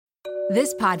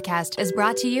This podcast is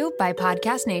brought to you by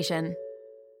Podcast Nation.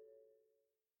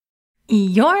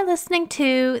 You're listening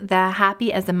to the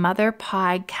Happy as a Mother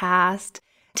podcast.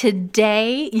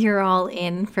 Today, you're all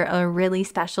in for a really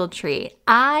special treat.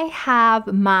 I have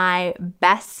my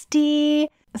bestie,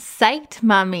 psyched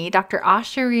mommy, Dr.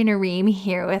 Ashurina Ream,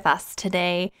 here with us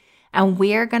today. And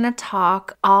we're going to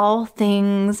talk all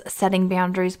things setting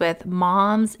boundaries with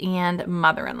moms and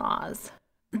mother-in-laws.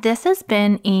 This has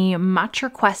been a much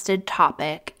requested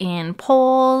topic in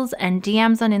polls and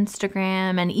DMs on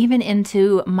Instagram and even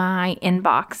into my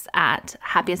inbox at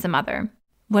Happy as a Mother.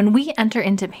 When we enter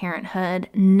into parenthood,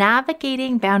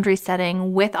 navigating boundary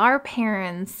setting with our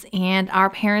parents and our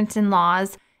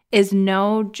parents-in-laws is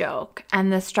no joke,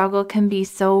 and the struggle can be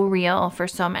so real for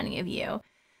so many of you.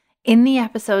 In the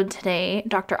episode today,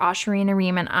 Dr. Ashurina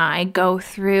Ream and I go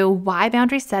through why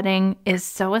boundary setting is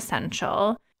so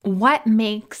essential, what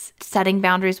makes setting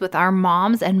boundaries with our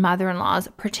moms and mother-in-laws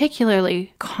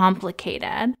particularly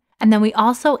complicated, and then we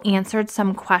also answered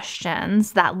some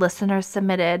questions that listeners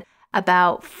submitted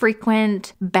about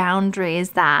frequent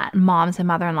boundaries that moms and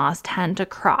mother-in-laws tend to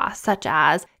cross, such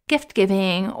as gift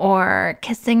giving or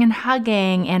kissing and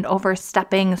hugging and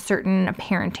overstepping certain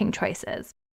parenting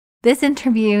choices. This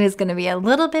interview is going to be a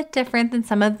little bit different than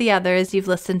some of the others you've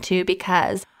listened to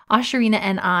because Ashurina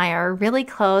and I are really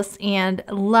close and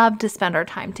love to spend our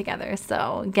time together.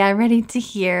 So get ready to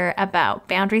hear about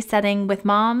boundary setting with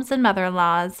moms and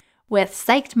mother-in-laws with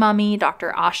psyched mommy,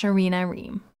 Dr. Ashurina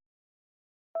Ream.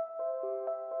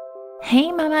 Hey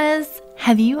mamas,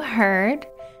 have you heard?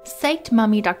 Psyched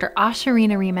mommy Dr.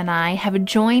 Ashurina Ream and I have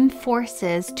joined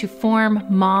forces to form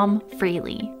Mom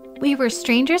Freely. We were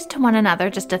strangers to one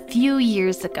another just a few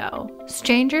years ago,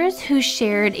 strangers who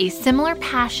shared a similar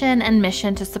passion and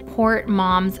mission to support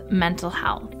moms' mental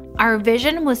health. Our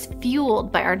vision was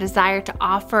fueled by our desire to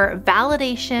offer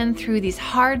validation through these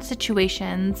hard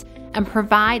situations and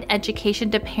provide education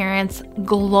to parents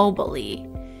globally.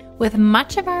 With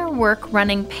much of our work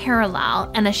running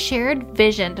parallel and a shared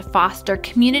vision to foster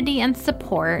community and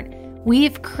support,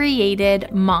 we've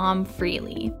created Mom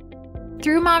Freely.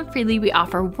 Through Mom Freely, we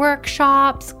offer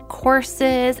workshops,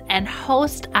 courses, and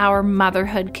host our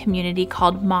motherhood community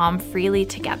called Mom Freely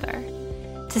Together.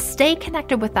 To stay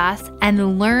connected with us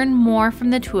and learn more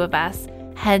from the two of us,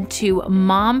 head to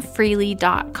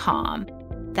momfreely.com.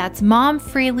 That's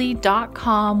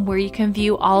momfreely.com, where you can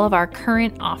view all of our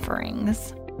current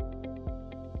offerings.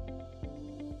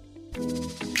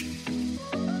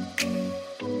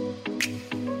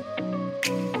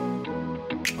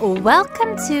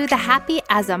 Welcome to the Happy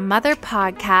as a Mother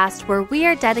podcast, where we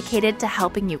are dedicated to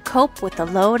helping you cope with the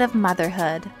load of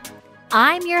motherhood.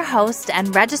 I'm your host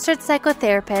and registered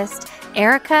psychotherapist,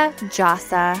 Erica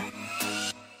Jossa.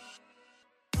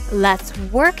 Let's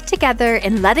work together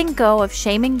in letting go of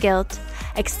shame and guilt,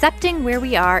 accepting where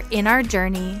we are in our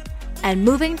journey, and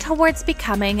moving towards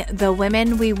becoming the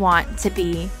women we want to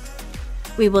be.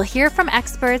 We will hear from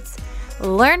experts,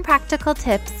 learn practical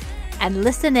tips, and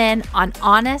listen in on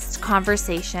honest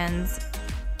conversations.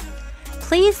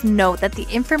 Please note that the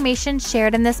information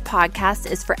shared in this podcast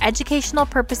is for educational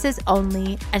purposes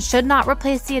only and should not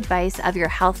replace the advice of your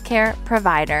healthcare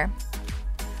provider.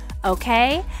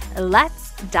 Okay,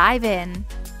 let's dive in.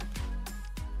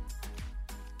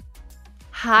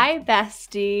 Hi,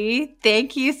 bestie.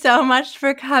 Thank you so much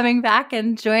for coming back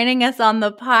and joining us on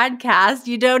the podcast.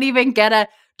 You don't even get a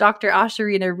Dr.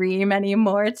 Ashurina Ream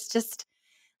anymore. It's just,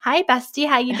 hi, bestie.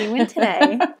 How you doing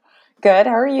today? Good.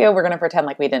 How are you? We're going to pretend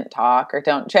like we didn't talk or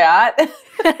don't chat.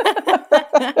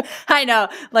 I know.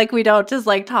 Like we don't just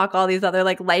like talk all these other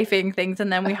like lifing things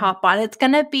and then we hop on. It's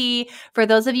going to be, for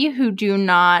those of you who do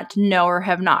not know or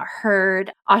have not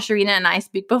heard Ashurina and I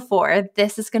speak before,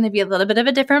 this is going to be a little bit of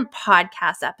a different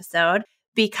podcast episode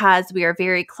because we are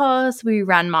very close. We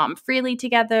run Mom Freely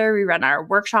together. We run our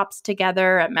workshops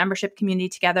together, a membership community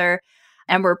together.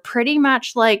 And we're pretty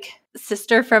much like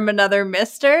sister from another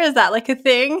mister. Is that like a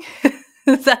thing?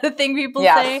 Is that a thing people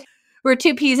say? We're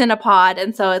two peas in a pod.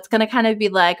 And so it's going to kind of be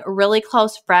like really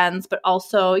close friends, but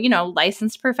also, you know,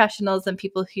 licensed professionals and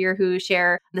people here who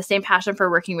share the same passion for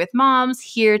working with moms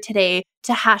here today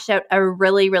to hash out a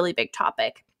really, really big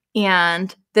topic.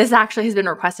 And this actually has been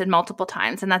requested multiple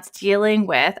times. And that's dealing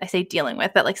with, I say dealing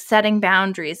with, but like setting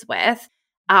boundaries with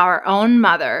our own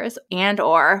mothers and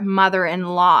or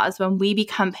mother-in-laws when we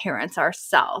become parents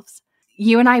ourselves.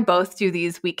 You and I both do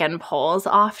these weekend polls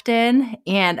often,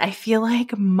 and I feel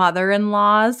like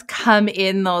mother-in-laws come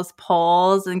in those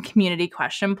polls and community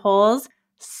question polls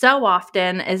so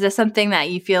often. Is this something that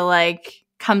you feel like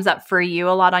comes up for you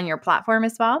a lot on your platform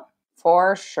as well?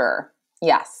 For sure.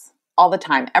 Yes. all the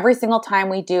time. Every single time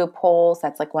we do polls,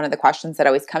 that's like one of the questions that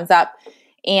always comes up.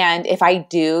 And if I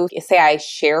do, say I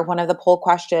share one of the poll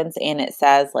questions and it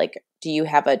says like, do you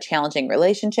have a challenging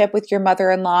relationship with your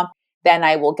mother-in-law? Then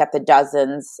I will get the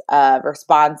dozens of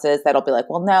responses that'll be like,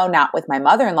 well, no, not with my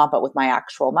mother-in-law, but with my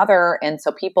actual mother. And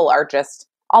so people are just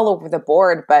all over the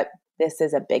board, but this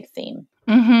is a big theme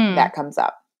that comes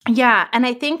up. Yeah. And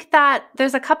I think that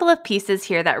there's a couple of pieces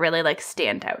here that really like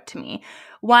stand out to me.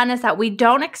 One is that we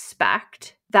don't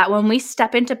expect that when we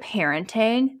step into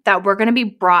parenting, that we're going to be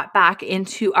brought back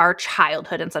into our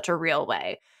childhood in such a real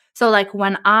way. So like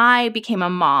when I became a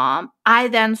mom, I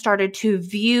then started to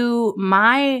view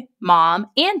my mom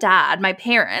and dad, my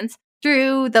parents,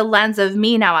 through the lens of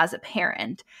me now as a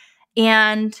parent.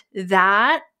 And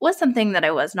that was something that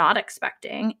I was not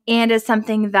expecting, and is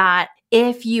something that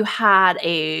if you had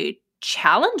a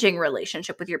challenging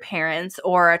relationship with your parents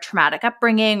or a traumatic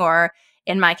upbringing, or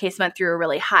in my case, went through a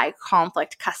really high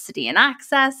conflict custody and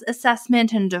access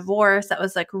assessment and divorce that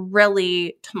was like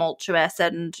really tumultuous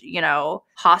and,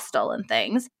 hostile and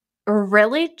things,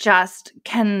 really just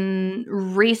can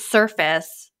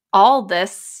resurface all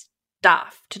this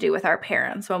stuff to do with our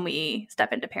parents when we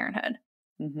step into parenthood.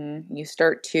 You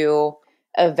start to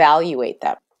evaluate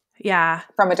them. Yeah.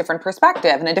 From a different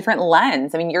perspective and a different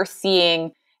lens. I mean, you're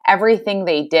seeing everything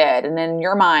they did. And in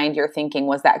your mind, you're thinking,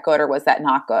 was that good or was that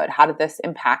not good? How did this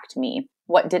impact me?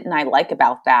 What didn't I like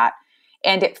about that?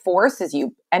 And it forces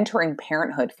you, entering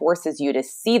parenthood forces you to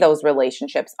see those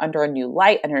relationships under a new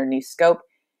light, under a new scope.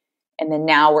 And then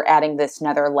now we're adding this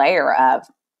another layer of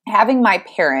having my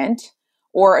parent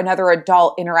or another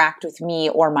adult interact with me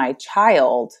or my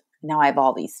child. Now I have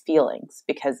all these feelings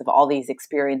because of all these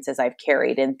experiences I've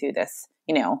carried in through this,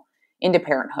 into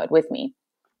parenthood with me,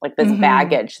 like this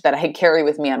baggage that I carry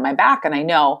with me on my back. And I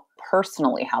know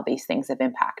personally how these things have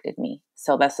impacted me.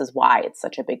 So this is why it's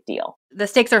such a big deal. The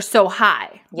stakes are so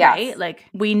high, yes. Right? Like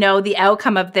we know the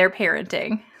outcome of their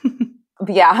parenting.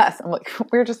 Yes. I'm like,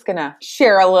 we're just going to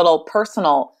share a little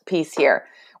personal piece here.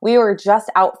 We were just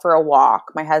out for a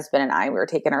walk. My husband and I, we were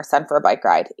taking our son for a bike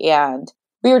ride, and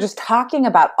we were just talking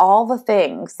about all the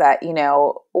things that,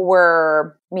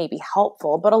 were maybe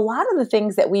helpful, but a lot of the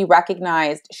things that we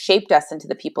recognized shaped us into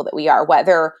the people that we are,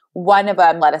 whether one of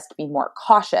them led us to be more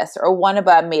cautious or one of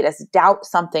them made us doubt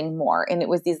something more. And it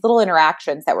was these little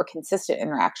interactions that were consistent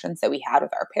interactions that we had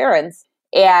with our parents.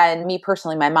 And me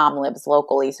personally, my mom lives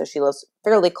locally, so she lives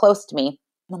fairly close to me.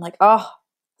 And I'm like,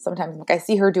 sometimes I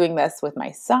see her doing this with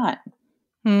my son.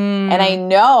 And I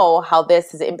know how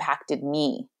this has impacted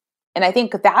me. And I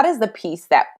think that is the piece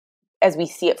that, as we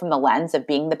see it from the lens of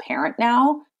being the parent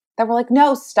now, that we're like,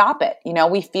 no, stop it.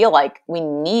 We feel like we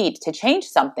need to change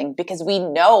something because we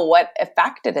know what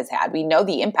effect it has had. We know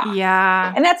the impact.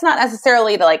 Yeah. And that's not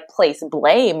necessarily to like place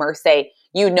blame or say,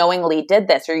 you knowingly did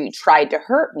this or you tried to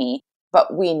hurt me,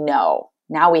 but we know.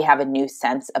 Now we have a new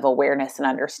sense of awareness and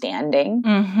understanding.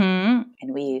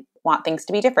 And we want things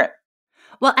to be different.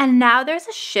 Well, and now there's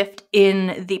a shift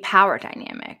in the power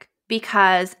dynamic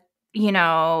because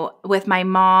with my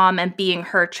mom and being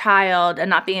her child and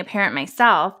not being a parent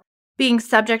myself, being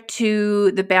subject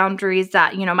to the boundaries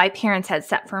that, my parents had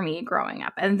set for me growing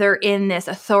up. And they're in this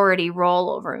authority role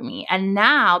over me. And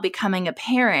now becoming a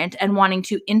parent and wanting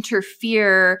to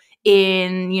interfere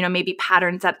in, maybe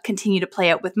patterns that continue to play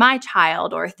out with my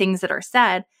child or things that are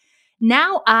said.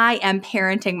 Now I am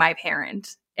parenting my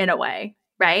parent in a way.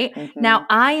 Right? Now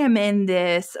I am in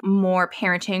this more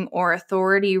parenting or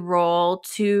authority role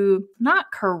to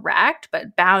not correct,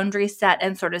 but boundary set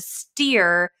and sort of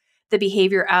steer the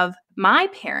behavior of my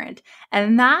parent.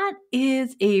 And that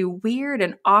is a weird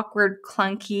and awkward,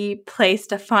 clunky place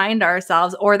to find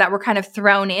ourselves, or that we're kind of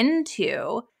thrown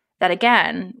into that,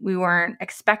 again, we weren't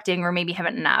expecting or maybe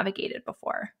haven't navigated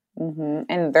before.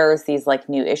 And there's these like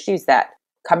new issues that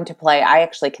come to play. I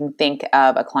actually can think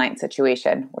of a client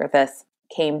situation where this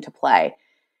came to play,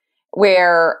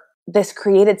 where this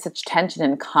created such tension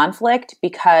and conflict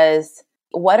because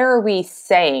what are we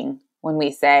saying when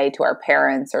we say to our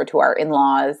parents or to our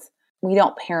in-laws, we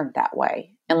don't parent that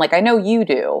way? And like, I know you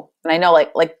do. And I know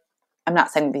like I'm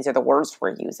not saying these are the words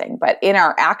we're using, but in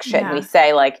our action, we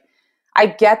say like, I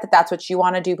get that that's what you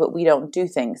want to do, but we don't do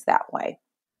things that way.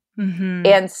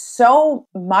 And so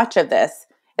much of this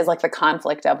is like the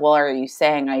conflict of, well, are you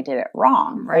saying I did it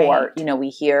wrong? Right. Or, we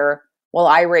hear, well,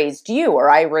 I raised you, or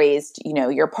I raised,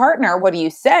 your partner. What are you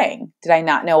saying? Did I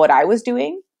not know what I was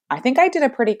doing? I think I did a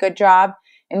pretty good job.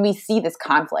 And we see this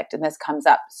conflict, and this comes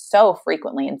up so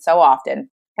frequently and so often,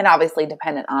 and obviously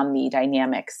dependent on the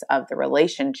dynamics of the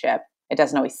relationship. It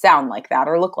doesn't always sound like that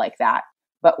or look like that,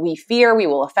 but we fear we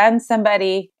will offend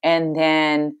somebody. And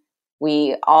then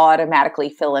we automatically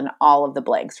fill in all of the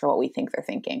blanks for what we think they're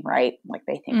thinking, right? Like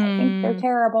they think, I think they're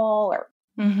terrible, or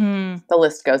the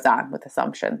list goes on with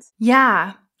assumptions.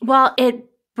 Yeah. Well, it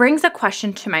brings a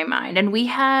question to my mind. And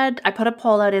I put a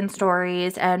poll out in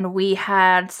stories, and we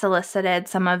had solicited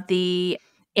some of the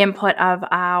input of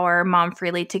our Mom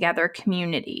Freely Together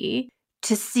community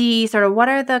to see sort of what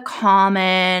are the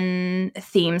common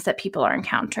themes that people are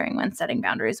encountering when setting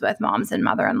boundaries with moms and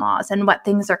mother-in-laws, and what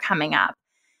things are coming up.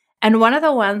 And one of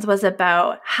the ones was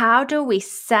about how do we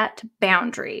set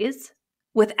boundaries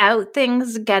without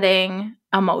things getting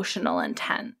emotional and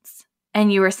tense.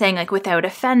 And you were saying, like, without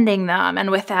offending them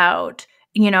and without,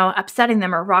 upsetting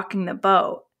them or rocking the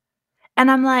boat. And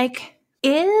I'm like,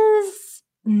 is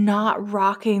not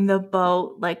rocking the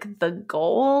boat like the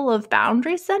goal of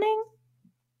boundary setting?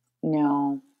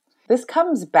 No. This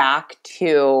comes back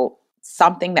to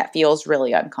something that feels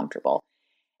really uncomfortable.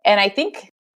 And I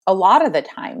think a lot of the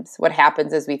times what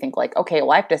happens is we think like, okay,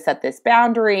 well, I have to set this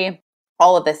boundary.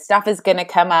 All of this stuff is going to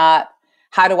come up.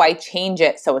 How do I change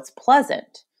it so it's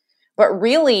pleasant? But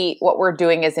really what we're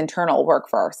doing is internal work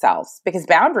for ourselves, because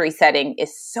boundary setting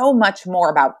is so much more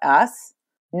about us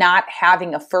not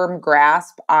having a firm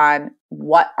grasp on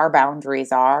what our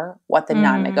boundaries are, what the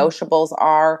non-negotiables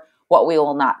are, what we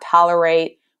will not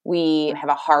tolerate. We have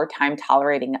a hard time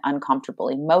tolerating uncomfortable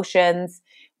emotions.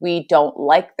 We don't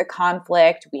like the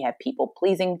conflict. We have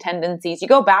people-pleasing tendencies. You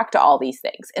go back to all these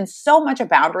things. And so much of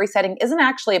boundary setting isn't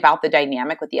actually about the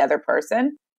dynamic with the other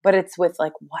person, but it's with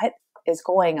like, what is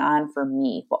going on for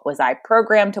me? What was I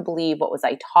programmed to believe? What was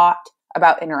I taught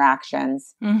about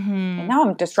interactions? And now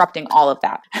I'm disrupting all of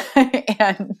that.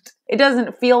 And it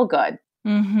doesn't feel good.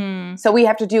 So we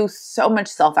have to do so much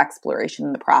self-exploration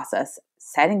in the process,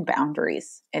 setting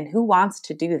boundaries. And who wants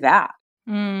to do that?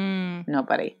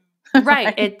 Nobody.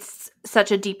 Right. It's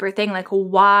such a deeper thing. Like,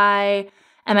 why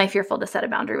am I fearful to set a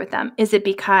boundary with them? Is it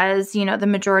because, the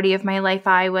majority of my life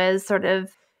I was sort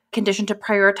of conditioned to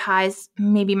prioritize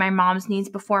maybe my mom's needs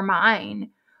before mine,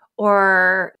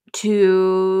 or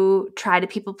to try to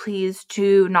people please,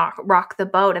 to not rock the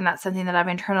boat? And that's something that I've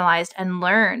internalized and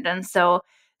learned. And so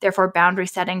therefore, boundary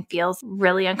setting feels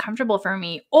really uncomfortable for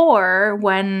me. Or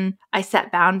when I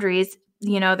set boundaries,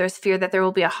 there's fear that there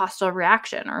will be a hostile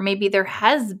reaction, or maybe there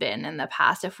has been in the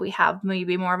past if we have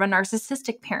maybe more of a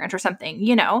narcissistic parent or something,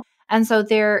 And so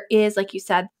there is, like you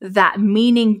said, that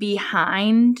meaning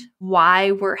behind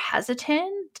why we're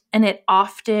hesitant. And it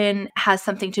often has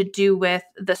something to do with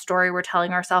the story we're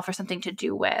telling ourselves, or something to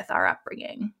do with our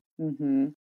upbringing.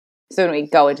 So when we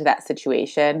go into that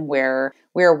situation where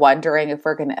we're wondering if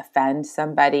we're going to offend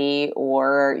somebody,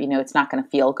 or, it's not going to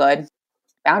feel good,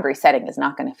 boundary setting is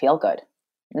not going to feel good,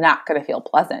 not going to feel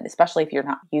pleasant, especially if you're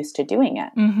not used to doing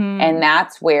it. And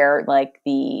that's where like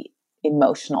the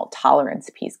emotional tolerance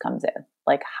piece comes in.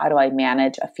 Like, how do I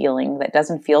manage a feeling that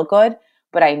doesn't feel good,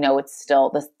 but I know it's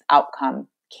still, this outcome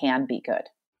can be good.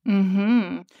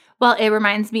 Well, it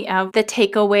reminds me of the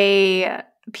takeaway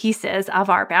pieces of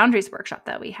our boundaries workshop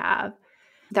that we have,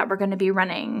 that we're going to be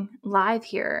running live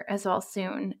here as well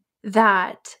soon.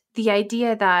 That the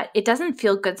idea that it doesn't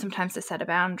feel good sometimes to set a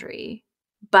boundary,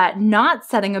 but not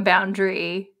setting a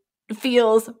boundary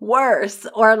feels worse,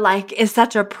 or like is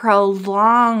such a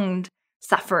prolonged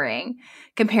suffering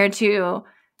compared to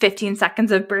 15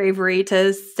 seconds of bravery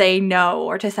to say no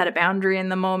or to set a boundary in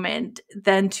the moment,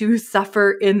 than to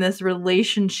suffer in this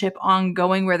relationship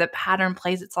ongoing where the pattern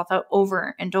plays itself out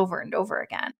over and over and over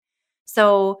again.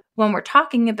 So when we're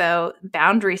talking about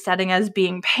boundary setting as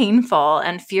being painful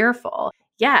and fearful,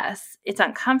 yes, it's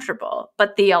uncomfortable,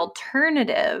 but the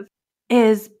alternative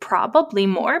is probably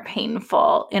more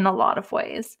painful in a lot of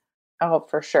ways. Oh,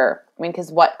 for sure. I mean,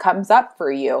 because what comes up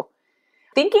for you?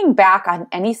 Thinking back on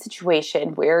any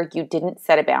situation where you didn't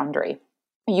set a boundary,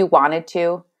 you wanted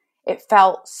to, it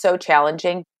felt so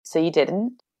challenging, so you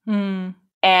didn't.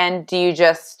 And do you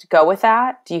just go with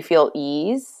that? Do you feel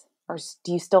ease, or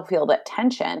do you still feel that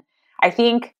tension? I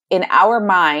think in our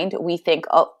mind, we think,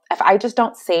 oh, if I just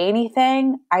don't say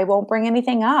anything, I won't bring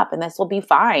anything up, and this will be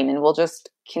fine, and we'll just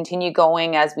continue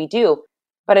going as we do.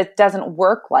 But it doesn't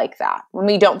work like that. When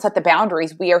we don't set the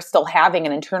boundaries, we are still having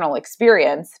an internal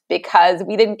experience because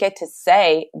we didn't get to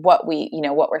say what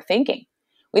what we're thinking.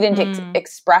 We didn't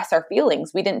express our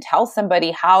feelings. We didn't tell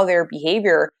somebody how their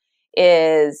behavior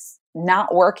is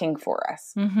not working for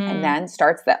us. And then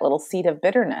starts that little seed of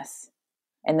bitterness.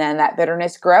 And then that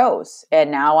bitterness grows.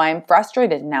 And now I'm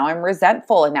frustrated. And now I'm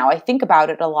resentful. And now I think about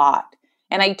it a lot.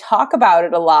 And I talk about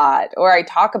it a lot. Or I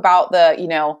talk about the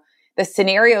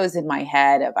scenarios in my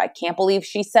head of, I can't believe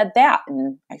she said that.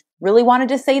 And I really wanted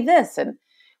to say this. And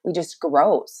we just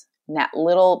grows. And that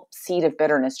little seed of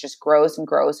bitterness just grows and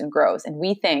grows and grows. And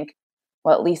we think,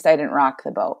 well, at least I didn't rock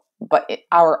the boat. But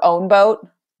our own boat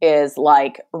is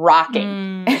like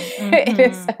rocking. It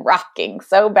is rocking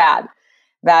so bad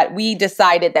that we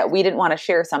decided that we didn't want to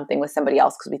share something with somebody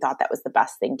else because we thought that was the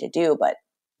best thing to do. But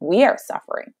we are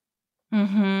suffering.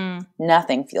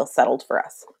 Nothing feels settled for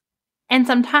us. And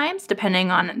sometimes, depending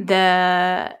on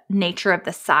the nature of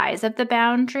the size of the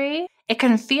boundary, it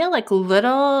can feel like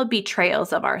little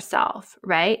betrayals of ourselves,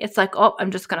 right? It's like, oh,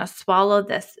 I'm just going to swallow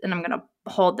this and I'm going to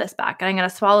hold this back and I'm going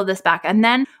to swallow this back. And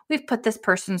then we've put this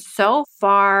person so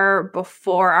far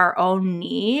before our own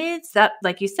needs that,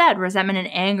 like you said, resentment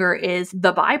and anger is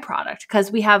the byproduct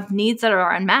because we have needs that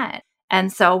are unmet.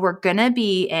 And so we're going to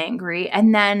be angry.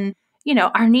 And then,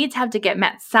 our needs have to get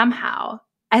met somehow.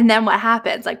 And then what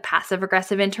happens? Like passive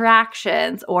aggressive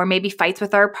interactions or maybe fights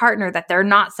with our partner that they're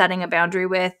not setting a boundary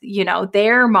with,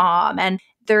 their mom. And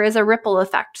there is a ripple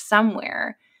effect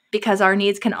somewhere because our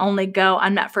needs can only go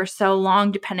unmet for so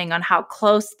long depending on how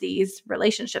close these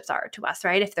relationships are to us,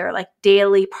 right? If they're like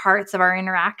daily parts of our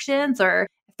interactions or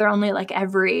if they're only like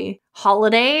every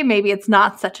holiday, maybe it's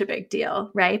not such a big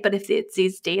deal, right? But if it's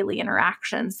these daily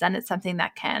interactions, then it's something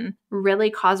that can really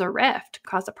cause a rift,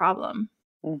 cause a problem.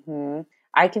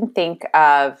 I can think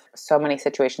of so many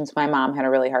situations. My mom had a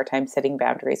really hard time setting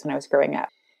boundaries when I was growing up.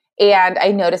 And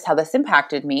I noticed how this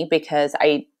impacted me because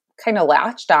I kind of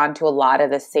latched on to a lot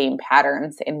of the same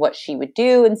patterns in what she would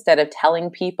do. Instead of telling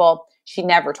people, she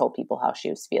never told people how she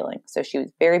was feeling. So she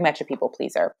was very much a people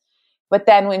pleaser. But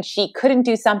then when she couldn't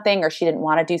do something or she didn't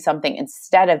want to do something,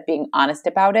 instead of being honest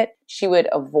about it, she would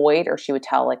avoid or she would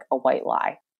tell like a white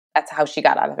lie. That's how she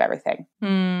got out of everything.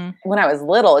 When I was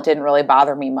little, it didn't really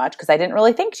bother me much because I didn't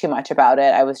really think too much about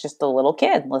it. I was just a little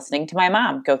kid listening to my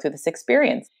mom go through this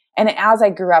experience. And as I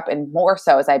grew up and more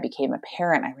so as I became a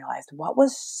parent, I realized what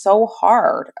was so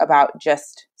hard about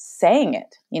just saying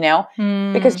it,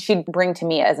 because she'd bring to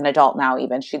me as an adult now,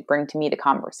 even she'd bring to me the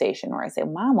conversation where I say,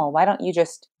 Mama, why don't you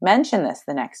just mention this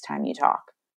the next time you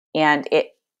talk? And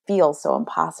it feels so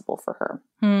impossible for her.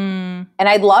 And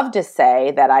I'd love to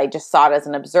say that I just saw it as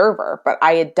an observer, but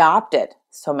I adopted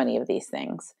so many of these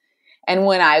things. And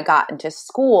when I got into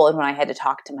school and when I had to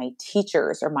talk to my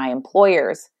teachers or my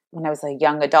employers, when I was a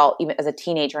young adult, even as a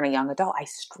teenager and a young adult, I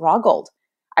struggled.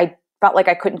 I felt like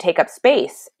I couldn't take up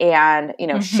space. And,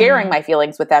 sharing my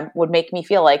feelings with them would make me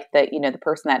feel like the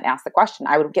person that asked the question,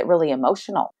 I would get really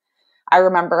emotional. I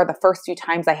remember the first few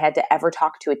times I had to ever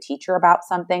talk to a teacher about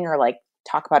something or like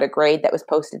talk about a grade that was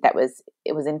posted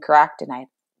it was incorrect, and I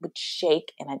would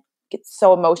shake and I'd get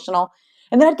so emotional,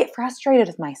 and then I'd get frustrated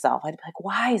with myself. I'd be like,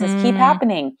 why does this keep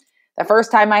happening? The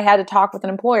first time I had to talk with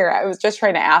an employer, I was just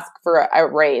trying to ask for a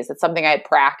raise. It's something I had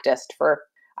practiced for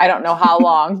I don't know how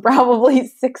long, probably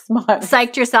 6 months.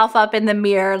 Psyched yourself up in the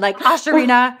mirror like,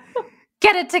 Ashurina,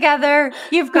 get it together.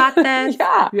 You've got this.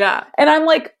 Yeah. And I'm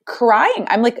like crying.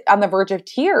 I'm like on the verge of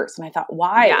tears. And I thought,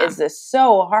 why is this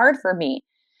so hard for me?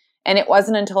 And it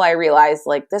wasn't until I realized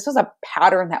like this was a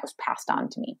pattern that was passed on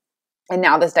to me. And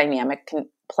now this dynamic can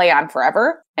play on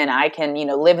forever. And I can,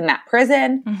 live in that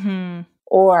prison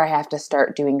or I have to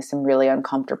start doing some really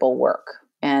uncomfortable work.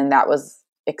 And that was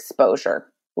exposure.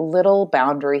 Little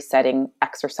boundary setting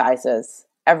exercises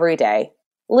every day.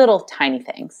 Little tiny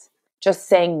things. Just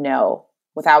saying no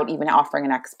without even offering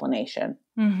an explanation.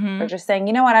 Or just saying,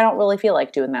 you know what, I don't really feel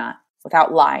like doing that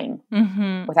without lying,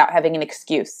 without having an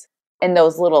excuse. And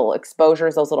those little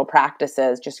exposures, those little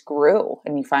practices just grew.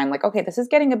 And you find like, okay, this is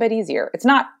getting a bit easier. It's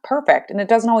not perfect. And it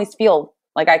doesn't always feel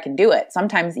like I can do it.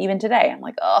 Sometimes even today, I'm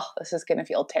like, oh, this is going to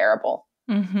feel terrible.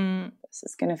 This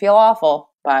is going to feel awful.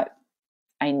 But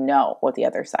I know what the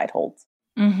other side holds.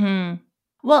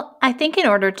 Well, I think in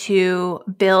order to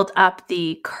build up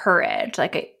the courage,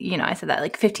 like, I said that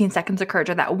like 15 seconds of courage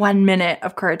or that 1 minute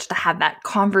of courage to have that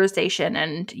conversation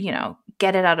and,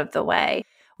 get it out of the way.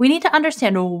 We need to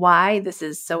understand why this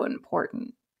is so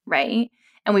important, right?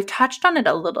 And we've touched on it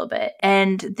a little bit.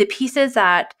 And the pieces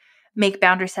that make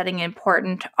boundary setting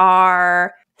important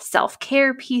are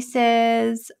self-care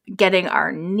pieces, getting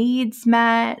our needs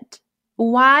met.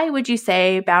 Why would you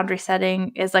say boundary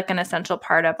setting is like an essential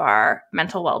part of our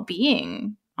mental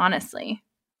well-being, honestly?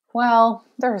 Well,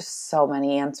 there's so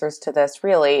many answers to this,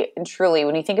 really. And truly,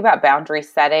 when you think about boundary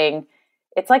setting,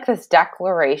 it's like this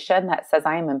declaration that says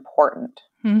I am important.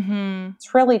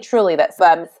 It's really, truly that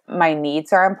says my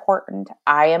needs are important.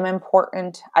 I am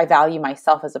important. I value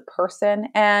myself as a person,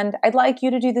 and I'd like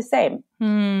you to do the same.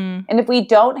 And if we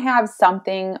don't have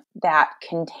something that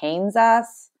contains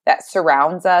us, that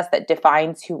surrounds us, that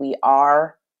defines who we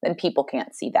are, then people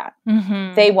can't see that.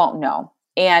 They won't know.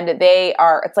 And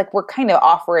it's like we're kind of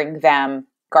offering them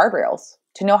guardrails,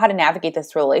 to know how to navigate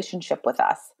this relationship with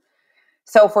us.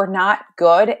 So if we're not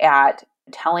good at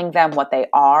telling them what they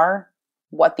are,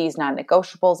 what these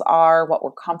non-negotiables are, what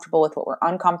we're comfortable with, what we're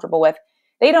uncomfortable with,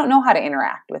 they don't know how to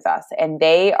interact with us. And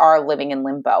they are living in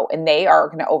limbo, and they are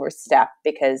going to overstep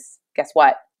because guess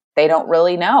what? They don't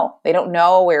really know. They don't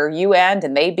know where you end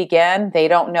and they begin. They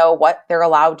don't know what they're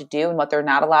allowed to do and what they're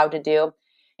not allowed to do.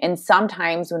 And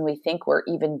sometimes when we think we're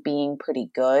even being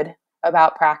pretty good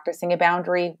about practicing a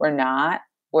boundary, we're not.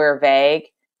 We're vague.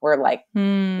 We're like,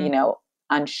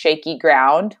 on shaky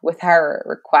ground with our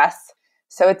requests.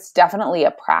 So it's definitely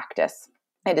a practice.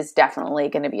 It is definitely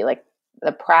going to be like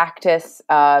the practice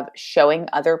of showing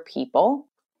other people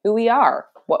who we are,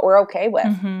 what we're okay with.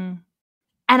 Mm-hmm.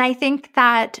 And I think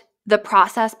that the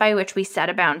process by which we set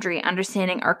a boundary,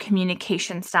 understanding our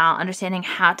communication style, understanding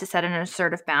how to set an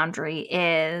assertive boundary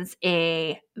is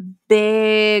a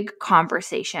big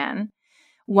conversation,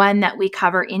 one that we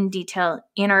cover in detail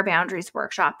in our boundaries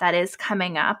workshop that is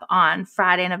coming up on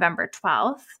Friday, November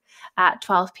 12th at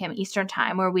 12 p.m. Eastern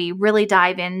time, where we really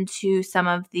dive into some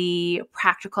of the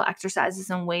practical exercises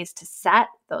and ways to set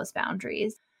those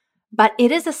boundaries. But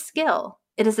it is a skill.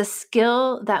 It is a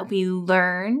skill that we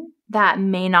learn that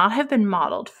may not have been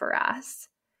modeled for us,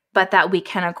 but that we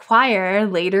can acquire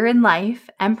later in life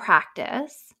and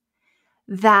practice,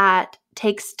 that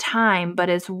takes time but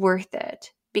is worth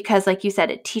it. Because like you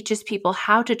said, it teaches people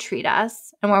how to treat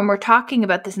us. And when we're talking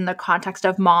about this in the context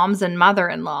of moms and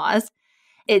mother-in-laws,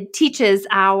 it teaches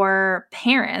our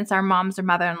parents, our moms or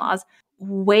mother-in-laws,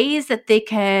 ways that they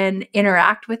can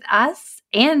interact with us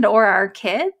and or our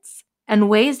kids, and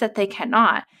ways that they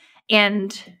cannot.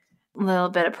 And a little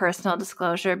bit of personal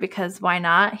disclosure, because why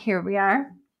not? Here we are.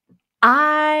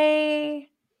 I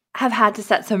have had to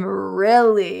set some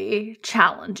really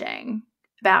challenging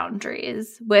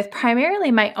boundaries with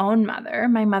primarily my own mother.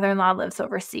 My mother-in-law lives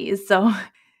overseas, so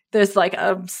there's like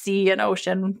a sea and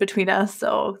ocean between us.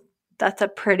 So that's a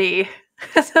pretty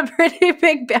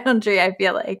big boundary, I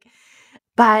feel like.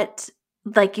 But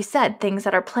like you said, things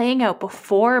that are playing out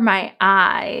before my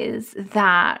eyes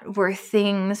that were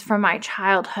things from my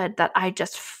childhood that I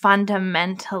just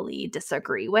fundamentally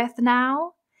disagree with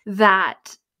now,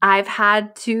 that I've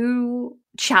had to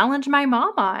challenge my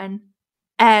mom on.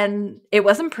 And it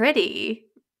wasn't pretty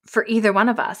for either one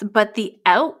of us, but the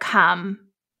outcome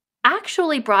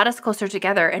actually brought us closer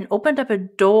together and opened up a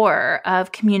door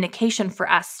of communication for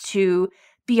us to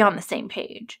be on the same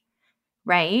page,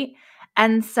 right?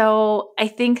 And so I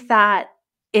think that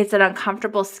it's an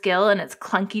uncomfortable skill and it's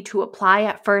clunky to apply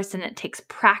at first, and it takes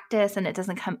practice and it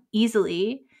doesn't come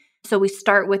easily. So we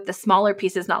start with the smaller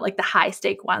pieces, not like the high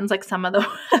stake ones, like some of the,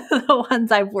 the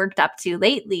ones I've worked up to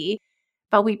lately,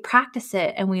 but we practice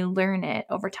it and we learn it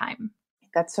over time.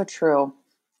 That's so true.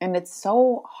 And it's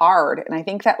so hard. And I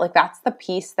think that like that's the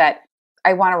piece that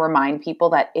I want to remind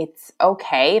people, that it's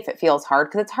okay if it feels hard,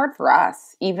 because it's hard for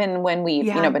us, even when we've,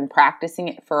 been practicing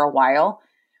it for a while.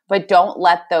 But don't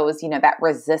let those, that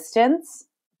resistance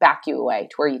back you away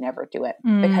to where you never do it.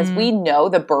 Because we know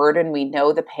the burden, we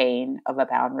know the pain of a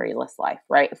boundaryless life,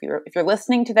 right? If you're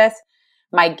listening to this,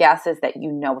 my guess is that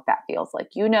you know what that feels like.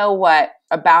 You know what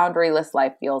a boundaryless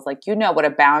life feels like. You know what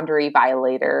a boundary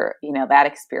violator, that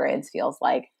experience feels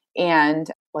like. And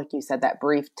like you said, that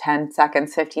brief 10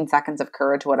 seconds, 15 seconds of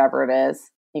courage, whatever it is,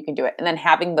 you can do it. And then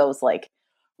having those like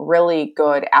really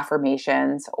good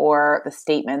affirmations or the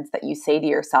statements that you say to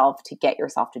yourself to get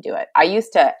yourself to do it. I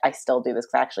still do this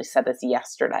because I actually said this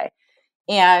yesterday.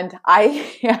 And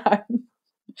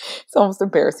it's almost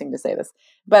embarrassing to say this,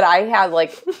 but I had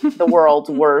like the world's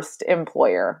worst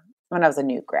employer when I was a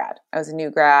new grad. I was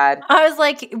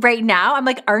like, right now, I'm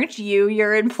like, aren't you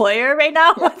your employer right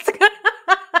now? What's going on?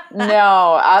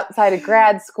 No, outside of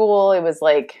grad school, it was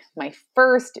like my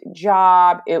first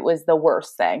job. It was the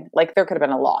worst thing. Like there could have been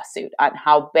a lawsuit on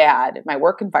how bad my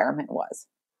work environment was.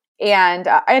 And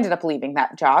I ended up leaving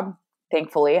that job.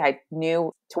 Thankfully, I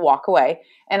knew to walk away.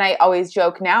 And I always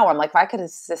joke now, I'm like, if I could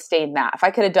have sustained that, if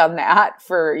I could have done that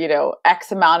for,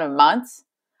 X amount of months,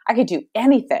 I could do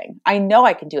anything. I know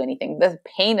I can do anything. The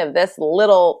pain of this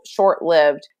little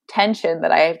short-lived tension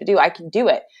that I have to do, I can do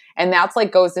it. And that's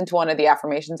like goes into one of the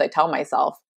affirmations I tell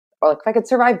myself. Or like if I could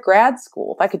survive grad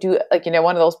school, if I could do like,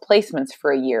 one of those placements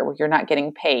for a year where you're not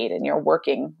getting paid and you're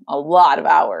working a lot of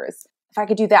hours. If I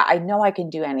could do that, I know I can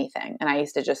do anything. And I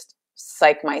used to just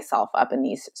psych myself up in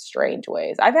these strange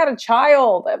ways. I've had a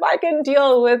child. If I can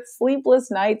deal with sleepless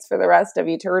nights for the rest of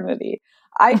eternity,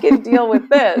 I can deal with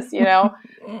this,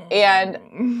 And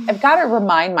I've got to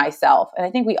remind myself, and I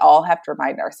think we all have to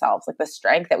remind ourselves, like the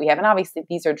strength that we have. And obviously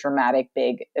these are dramatic,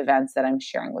 big events that I'm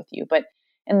sharing with you, but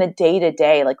in the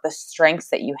day-to-day, like the strengths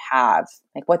that you have.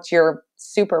 Like, what's your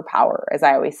superpower, as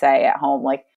I always say at home?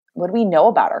 Like, what do we know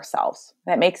about ourselves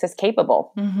that makes us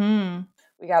capable? Mm-hmm.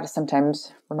 We got to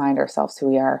sometimes remind ourselves who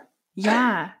we are.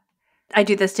 Yeah. I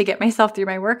do this to get myself through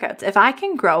my workouts. If I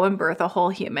can grow and birth a whole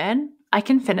human, I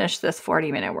can finish this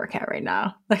 40-minute workout right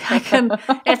now. Like I can,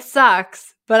 it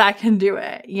sucks, but I can do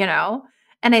it, you know?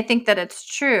 And I think that it's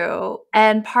true.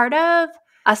 And part of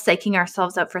us psyching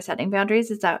ourselves out for setting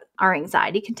boundaries is that our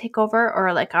anxiety can take over,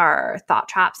 or like our thought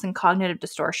traps and cognitive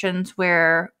distortions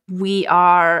where we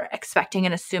are expecting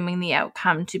and assuming the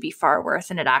outcome to be far worse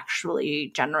than it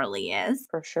actually generally is.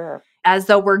 For sure. As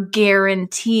though we're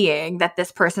guaranteeing that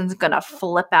this person's going to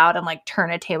flip out and like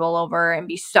turn a table over and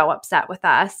be so upset with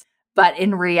us. But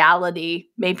in reality,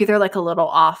 maybe they're like a little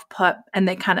off put and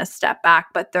they kind of step back,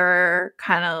 but they're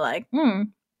kind of like,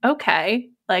 okay,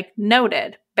 like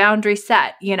noted, boundary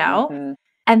set, you know? Mm-hmm.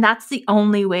 And that's the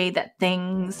only way that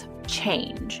things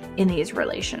change in these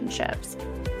relationships.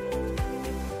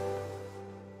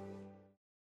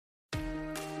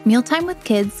 Mealtime with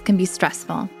kids can be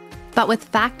stressful, but with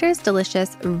Factor's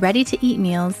delicious, ready-to-eat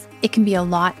meals, it can be a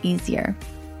lot easier.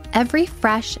 Every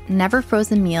fresh, never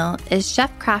frozen meal is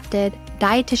chef-crafted,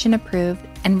 dietitian approved,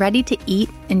 and ready to eat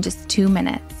in just 2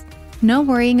 minutes. No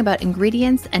worrying about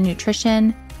ingredients and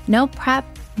nutrition, no prep,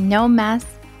 no mess,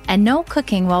 and no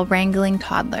cooking while wrangling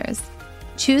toddlers.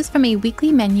 Choose from a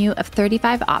weekly menu of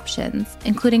 35 options,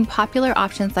 including popular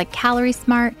options like Calorie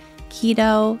Smart,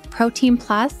 Keto, Protein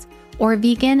Plus, or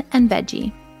Vegan and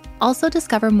Veggie. Also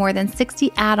discover more than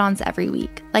 60 add-ons every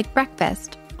week, like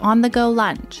breakfast, on-the-go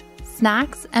lunch,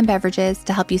 snacks, and beverages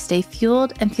to help you stay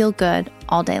fueled and feel good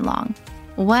all day long.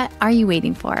 What are you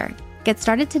waiting for? Get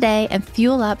started today and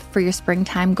fuel up for your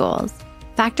springtime goals.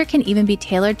 Factor can even be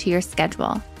tailored to your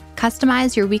schedule.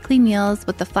 Customize your weekly meals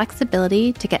with the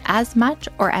flexibility to get as much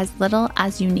or as little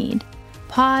as you need.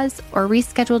 Pause or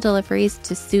reschedule deliveries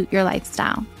to suit your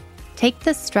lifestyle. Take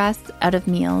the stress out of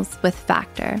meals with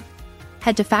Factor.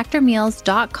 Head to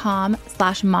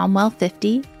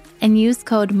factormeals.com/momwell50 and use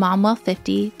code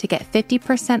momwell50 to get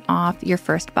 50% off your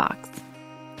first box.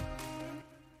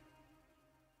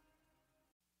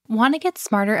 Want to get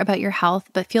smarter about your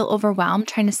health but feel overwhelmed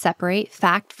trying to separate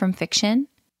fact from fiction?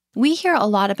 We hear a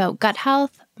lot about gut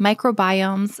health,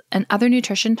 microbiomes, and other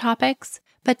nutrition topics,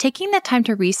 but taking the time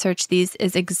to research these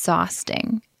is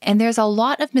exhausting, and there's a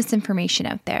lot of misinformation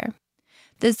out there.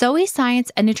 The Zoe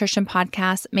Science and Nutrition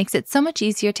podcast makes it so much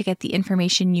easier to get the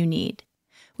information you need.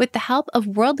 With the help of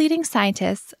world-leading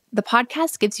scientists, the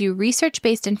podcast gives you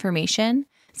research-based information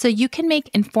so you can make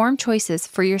informed choices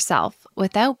for yourself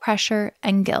without pressure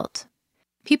and guilt.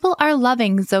 People are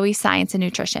loving Zoe Science and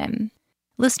Nutrition.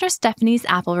 Listener Stephanie's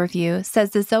Apple review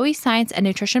says the Zoe Science and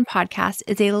Nutrition podcast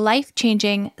is a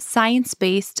life-changing,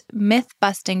 science-based,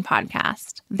 myth-busting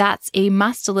podcast. That's a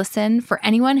must-listen for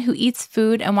anyone who eats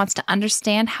food and wants to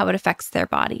understand how it affects their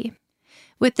body.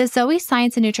 With the Zoe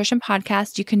Science and Nutrition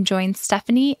podcast, you can join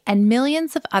Stephanie and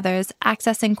millions of others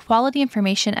accessing quality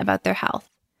information about their health.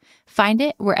 Find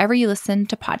it wherever you listen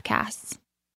to podcasts.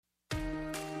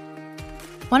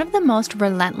 One of the most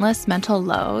relentless mental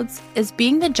loads is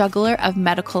being the juggler of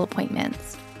medical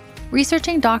appointments.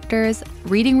 Researching doctors,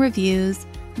 reading reviews,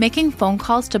 making phone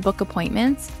calls to book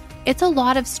appointments, it's a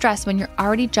lot of stress when you're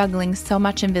already juggling so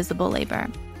much invisible labor.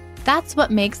 That's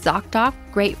what makes ZocDoc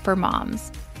great for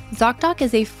moms. ZocDoc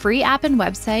is a free app and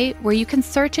website where you can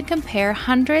search and compare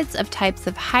hundreds of types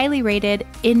of highly rated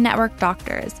in-network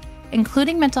doctors,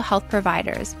 including mental health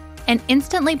providers, and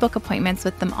instantly book appointments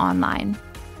with them online.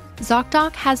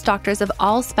 ZocDoc has doctors of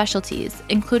all specialties,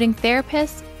 including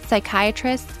therapists,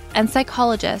 psychiatrists, and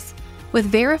psychologists, with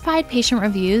verified patient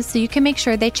reviews so you can make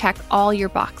sure they check all your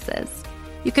boxes.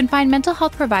 You can find mental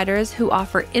health providers who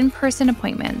offer in-person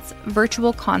appointments,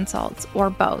 virtual consults,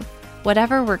 or both,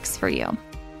 whatever works for you.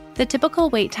 The typical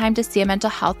wait time to see a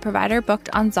mental health provider booked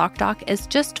on ZocDoc is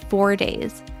just 4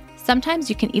 days. Sometimes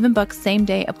you can even book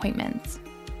same-day appointments.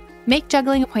 Make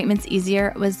juggling appointments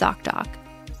easier with ZocDoc.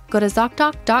 Go to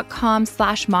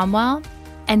ZocDoc.com/momwell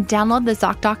and download the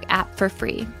ZocDoc app for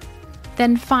free.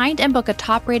 Then find and book a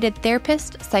top-rated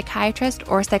therapist, psychiatrist,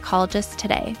 or psychologist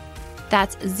today.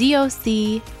 That's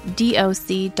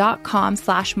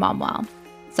ZocDoc.com/momwell.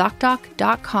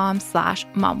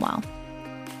 ZocDoc.com/momwell.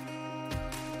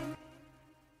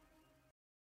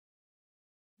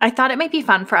 I thought it might be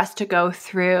fun for us to go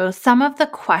through some of the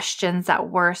questions that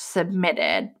were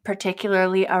submitted,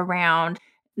 particularly around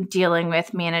dealing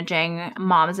with managing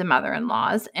moms and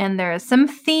mother-in-laws. And there's some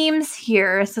themes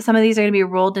here. So some of these are going to be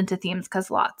rolled into themes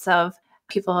because lots of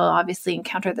people obviously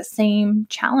encounter the same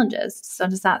challenges. So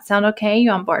does that sound okay?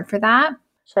 You on board for that?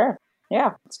 Sure.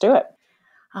 Yeah, let's do it.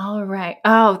 All right.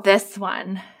 Oh, this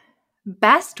one.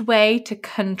 Best way to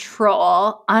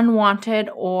control unwanted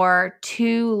or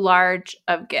too large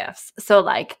of gifts. So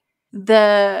like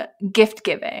the gift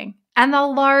giving and the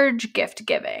large gift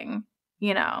giving,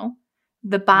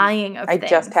 the buying of I things.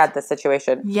 just had this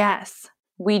situation. Yes.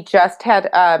 We just had,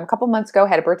 a couple months ago,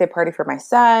 had a birthday party for my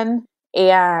son,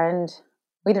 and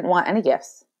we didn't want any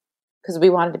gifts because we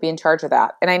wanted to be in charge of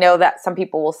that. And I know that some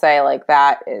people will say like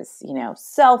that is,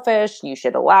 selfish. You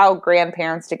should allow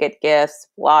grandparents to get gifts,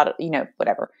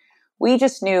 whatever. We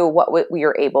just knew what we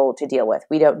were able to deal with.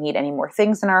 We don't need any more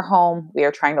things in our home. We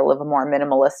are trying to live a more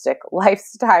minimalistic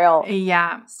lifestyle.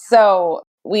 Yeah. So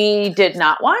we did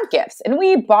not want gifts. And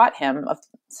we bought him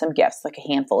some gifts, like a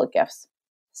handful of gifts.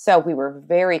 So we were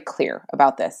very clear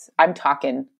about this. I'm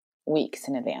talking weeks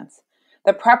in advance.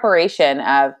 The preparation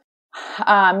of,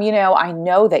 I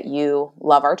know that you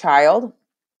love our child,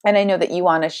 and I know that you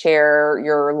want to share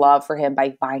your love for him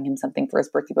by buying him something for his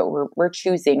birthday, but we're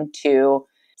choosing to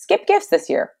skip gifts this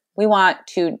year. We want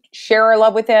to share our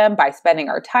love with him by spending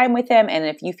our time with him. And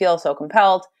if you feel so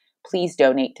compelled, please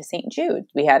donate to St. Jude.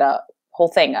 We had a whole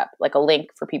thing up, like a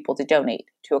link for people to donate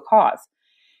to a cause.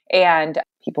 And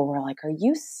people were like, are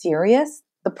you serious?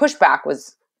 The pushback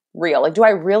was real. Like, do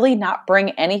I really not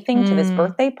bring anything to this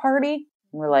birthday party?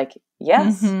 And we're like,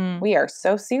 yes, we are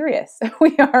so serious.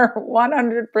 We are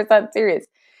 100% serious.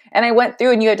 And I went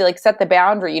through and you had to like set the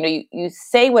boundary. You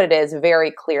say what it is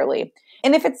very clearly.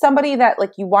 And if it's somebody that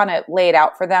like you want to lay it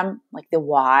out for them, like the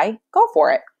why, go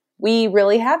for it. We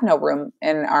really have no room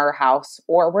in our house,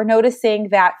 or we're noticing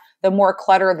that the more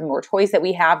clutter, the more toys that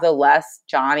we have, the less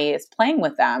Johnny is playing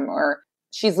with them, or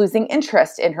Susie's losing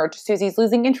interest in her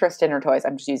toys.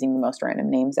 I'm just using the most random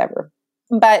names ever.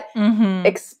 But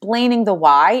explaining the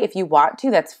why, if you want to,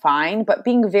 that's fine. But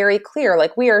being very clear,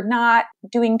 like we are not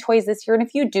doing toys this year. And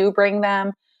if you do bring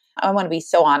them, I want to be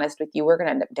so honest with you, we're going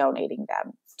to end up donating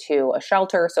them to a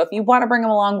shelter. So if you want to bring them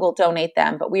along, we'll donate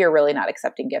them. But we are really not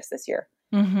accepting gifts this year.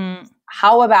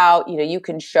 How about, you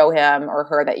can show him or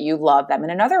her that you love them in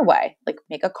another way, like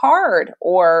make a card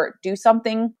or do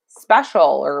something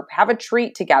special or have a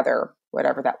treat together,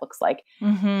 whatever that looks like.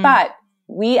 But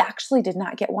we actually did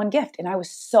not get one gift. And I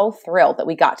was so thrilled that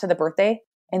we got to the birthday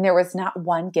and there was not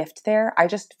one gift there. I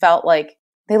just felt like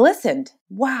they listened.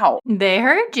 Wow. They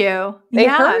heard you. They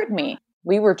heard me.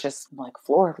 We were just like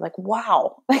floored, like,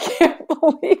 wow, I can't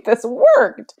believe this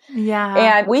worked. Yeah.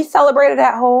 And we celebrated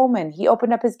at home and he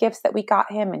opened up his gifts that we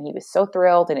got him and he was so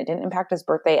thrilled and it didn't impact his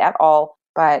birthday at all.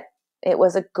 But it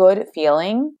was a good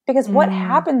feeling because what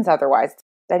happens otherwise?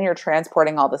 Then you're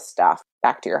transporting all this stuff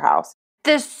back to your house.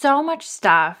 There's so much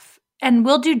stuff. And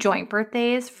we'll do joint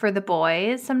birthdays for the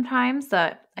boys sometimes.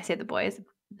 I say the boys,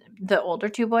 the older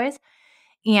two boys.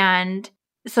 And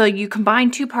so you combine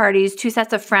two parties, two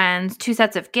sets of friends, two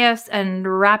sets of gifts, and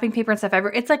wrapping paper and stuff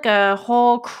everywhere. It's like a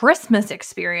whole Christmas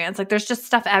experience. Like there's just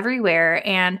stuff everywhere,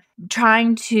 and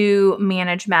trying to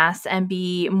manage mess and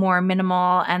be more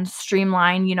minimal and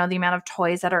streamline, the amount of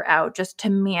toys that are out, just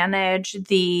to manage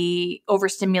the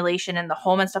overstimulation in the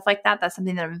home and stuff like that. That's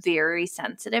something that I'm very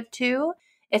sensitive to.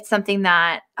 It's something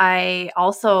that I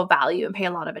also value and pay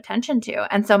a lot of attention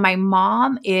to. And so my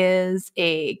mom is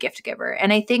a gift giver.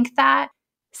 And I think that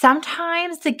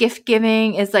sometimes the gift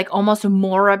giving is like almost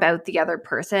more about the other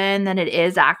person than it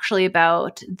is actually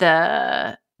about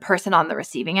the person on the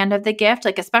receiving end of the gift.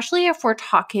 Like, especially if we're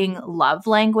talking love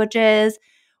languages,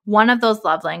 one of those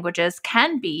love languages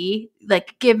can be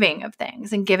like giving of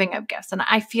things and giving of gifts. And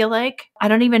I feel like I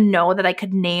don't even know that I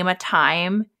could name a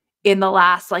time in the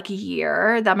last like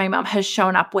year that my mom has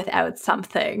shown up without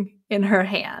something in her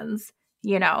hands,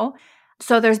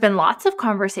 So there's been lots of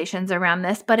conversations around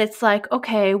this, but it's like,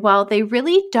 okay, well, they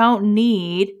really don't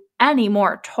need any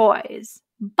more toys.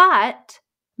 But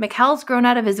Mikkel's grown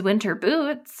out of his winter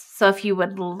boots. So if you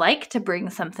would like to bring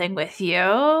something with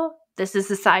you, this is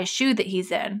the size shoe that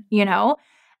he's in,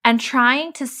 And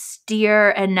trying to steer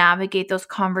and navigate those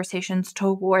conversations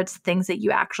towards things that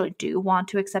you actually do want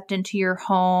to accept into your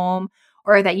home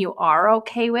or that you are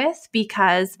okay with,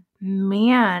 because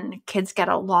man, kids get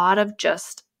a lot of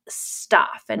just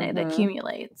stuff and it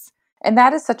accumulates. And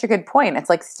that is such a good point. It's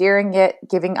like steering it,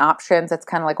 giving options. That's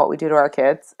kind of like what we do to our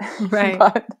kids. Right.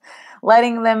 But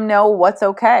letting them know what's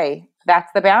okay.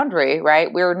 That's the boundary,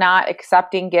 right? We're not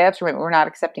accepting gifts. We're not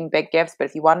accepting big gifts. But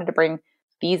if you wanted to bring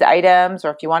these items,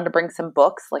 or if you wanted to bring some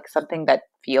books, like something that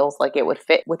feels like it would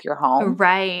fit with your home,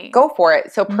 right, go for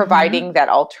it. So providing that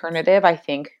alternative, I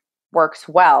think, works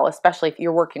well, especially if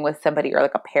you're working with somebody or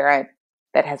like a parent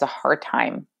that has a hard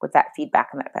time with that feedback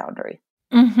and that boundary.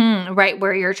 Right,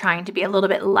 where you're trying to be a little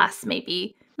bit less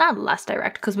maybe not less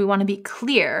direct because we want to be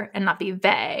clear and not be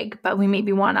vague, but we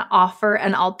maybe want to offer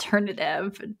an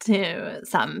alternative to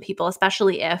some people,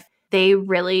 especially if they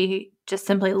really just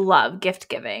simply love gift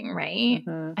giving, right?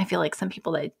 Mm-hmm. I feel like some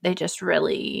people, they just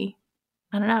really,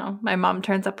 I don't know. My mom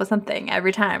turns up with something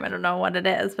every time. I don't know what it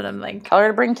is, but I'm like, Tell her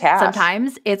to bring cash.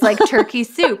 sometimes it's like turkey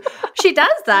soup. She does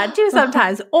that too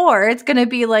sometimes. Or it's going to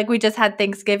be like, we just had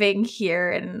Thanksgiving here,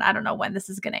 and I don't know when this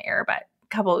is going to air, but a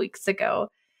couple of weeks ago.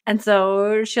 And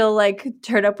so she'll like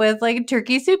turn up with like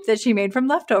turkey soup that she made from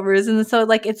leftovers. And so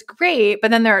like it's great. But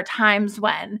then there are times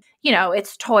when,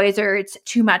 it's toys or it's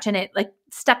too much and it like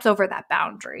steps over that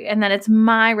boundary. And then it's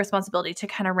my responsibility to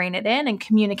kind of rein it in and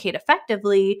communicate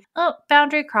effectively. Oh,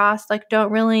 boundary crossed. Like,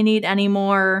 don't really need any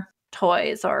more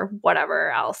toys or whatever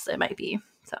else it might be.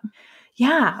 So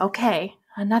yeah. Okay.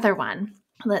 Another one.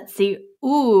 Let's see.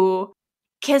 Ooh,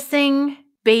 kissing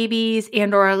babies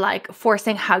and or like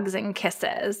forcing hugs and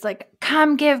kisses, like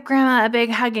come give grandma a big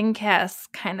hug and kiss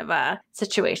kind of a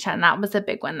situation. That was a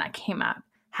big one that came up.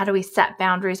 How do we set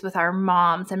boundaries with our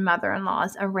moms and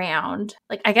mother-in-laws around,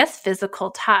 like, I guess,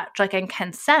 physical touch, like, and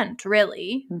consent,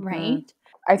 really, right?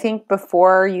 I think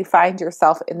before you find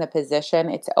yourself in the position,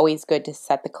 it's always good to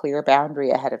set the clear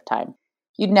boundary ahead of time.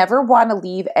 You never want to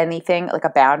leave anything like a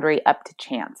boundary up to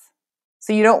chance.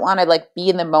 So you don't want to like be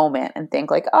in the moment and think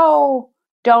like, oh,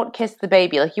 don't kiss the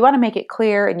baby. Like, you want to make it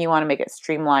clear and you want to make it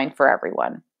streamlined for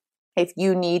everyone. If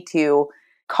you need to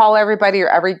call everybody or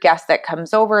every guest that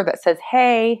comes over that says,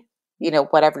 hey,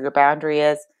 whatever your boundary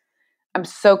is, I'm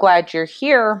so glad you're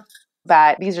here,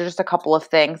 but these are just a couple of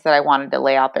things that I wanted to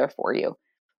lay out there for you.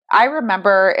 I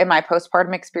remember in my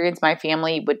postpartum experience, my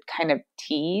family would kind of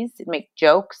tease and make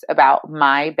jokes about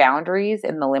my boundaries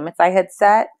and the limits I had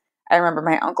set. I remember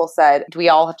my uncle said, do we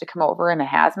all have to come over in a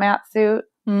hazmat suit?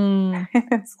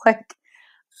 It's like,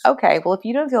 okay, well, if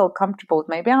you don't feel comfortable with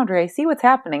my boundary, I see what's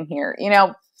happening here.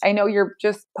 I know you're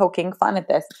just poking fun at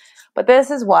this, but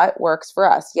this is what works for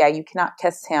us. Yeah, you cannot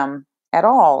kiss him at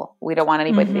all. We don't want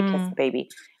anybody to kiss the baby.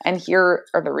 And here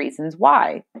are the reasons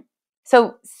why.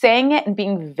 So saying it and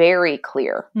being very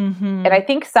clear. And I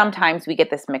think sometimes we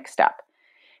get this mixed up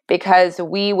because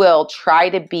we try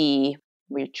to be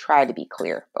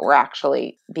clear, but we're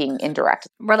actually being indirect.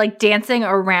 We're like dancing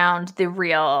around the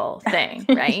real thing,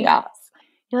 right? Yes.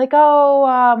 You're like,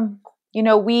 oh,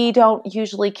 we don't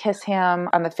usually kiss him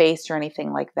on the face or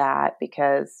anything like that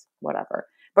because whatever.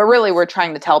 But really, we're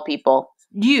trying to tell people.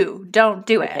 You don't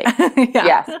do it.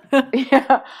 Yes.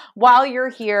 Yeah. While you're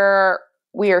here,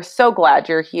 we are so glad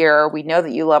you're here. We know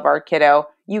that you love our kiddo.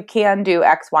 You can do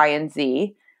X, Y, and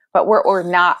Z. But what we're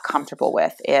not comfortable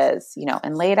with is,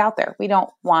 and lay it out there. We don't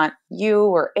want you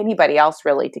or anybody else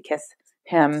really to kiss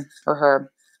him or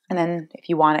her. And then if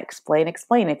you want to explain.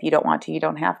 If you don't want to, you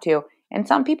don't have to. And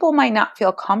some people might not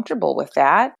feel comfortable with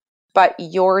that, but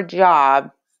your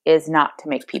job is not to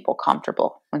make people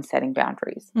comfortable when setting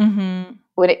boundaries.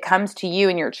 When it comes to you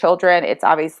and your children, it's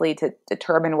obviously to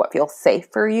determine what feels safe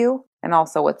for you and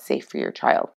also what's safe for your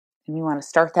child. And you want to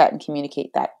start that and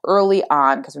communicate that early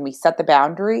on, because when we set the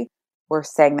boundary, we're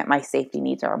saying that my safety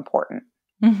needs are important.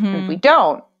 And if we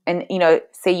don't, and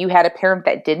say you had a parent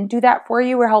that didn't do that for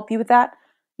you or help you with that,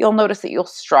 you'll notice that you'll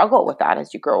struggle with that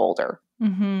as you grow older.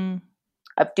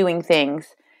 Of doing things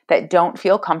that don't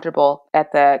feel comfortable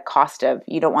at the cost of,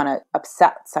 you don't want to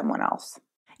upset someone else.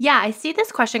 Yeah, I see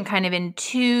this question kind of in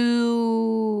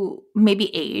two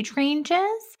maybe age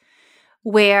ranges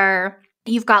where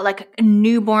you've got like a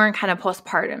newborn kind of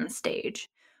postpartum stage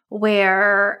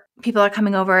where people are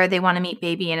coming over, they want to meet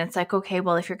baby, and it's like, okay,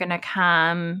 well, if you're going to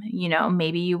come,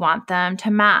 maybe you want them to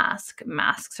mask.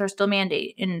 Masks are still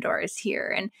mandated indoors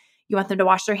here, and you want them to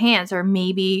wash their hands, or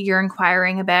maybe you're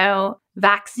inquiring about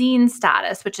vaccine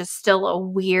status, which is still a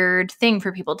weird thing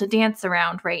for people to dance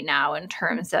around right now in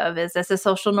terms of, is this a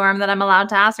social norm that I'm allowed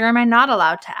to ask or am I not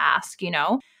allowed to ask,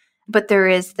 But there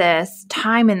is this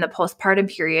time in the postpartum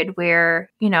period where,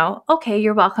 okay,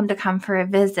 you're welcome to come for a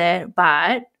visit,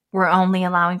 but we're only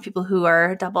allowing people who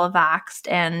are double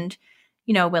vaxxed and,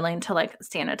 willing to like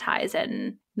sanitize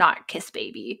and not kiss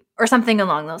baby or something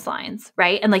along those lines,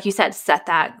 right? And like you said, set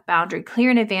that boundary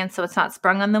clear in advance so it's not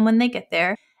sprung on them when they get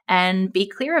there, and be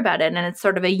clear about it. And it's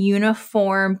sort of a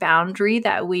uniform boundary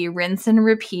that we rinse and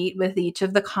repeat with each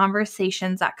of the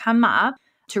conversations that come up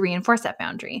to reinforce that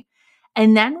boundary.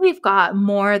 And then we've got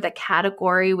more the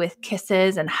category with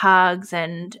kisses and hugs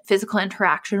and physical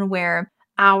interaction where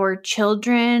our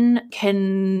children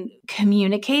can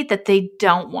communicate that they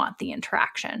don't want the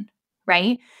interaction,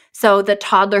 right? So the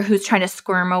toddler who's trying to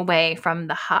squirm away from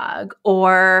the hug,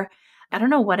 or I don't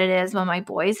know what it is when my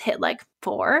boys hit like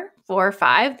 4 4 or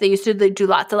 5. They used to do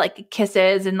lots of like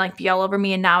kisses and like be all over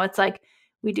me. And now it's like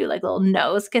we do like little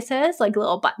nose kisses, like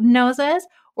little button noses,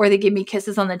 or they give me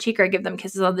kisses on the cheek or I give them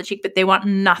kisses on the cheek, but they want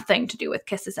nothing to do with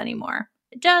kisses anymore.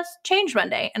 It just changed one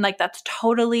day. And like that's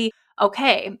totally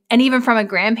okay. And even from a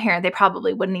grandparent, they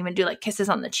probably wouldn't even do like kisses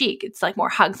on the cheek. It's like more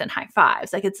hugs and high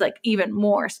fives. Like it's like even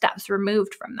more steps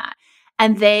removed from that.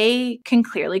 And they can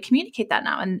clearly communicate that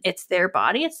now. And it's their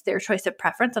body, it's their choice of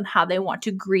preference on how they want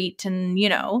to greet and,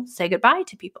 say goodbye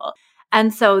to people.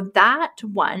 And so that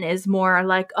one is more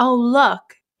like, oh,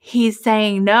 look, he's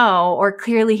saying no, or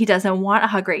clearly he doesn't want a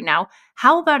hug right now.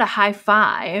 How about a high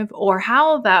five? Or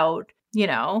how about,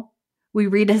 we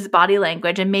read his body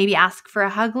language and maybe ask for a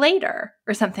hug later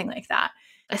or something like that.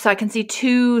 So I can see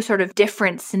 2 sort of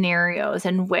different scenarios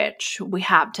in which we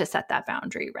have to set that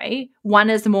boundary, right? One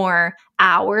is more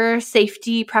our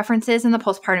safety preferences in the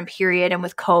postpartum period and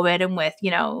with COVID and with,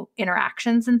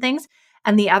 interactions and things.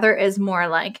 And the other is more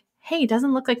like, hey, it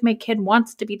doesn't look like my kid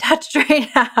wants to be touched right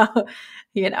now,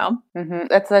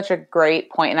 That's such a great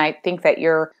point. And I think that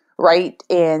you're right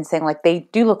in saying like they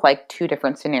do look like 2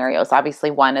 different scenarios.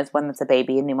 Obviously, one is when it's a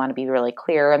baby and we want to be really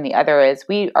clear. And the other is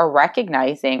we are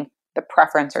recognizing the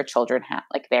preference our children have,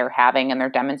 like they're having and they're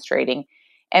demonstrating.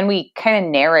 And we kind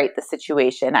of narrate the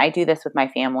situation. I do this with my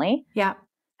family. Yeah.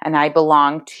 And I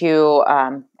belong to,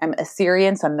 I'm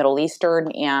Assyrian, so I'm Middle Eastern,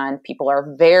 and people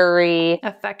are very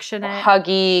affectionate,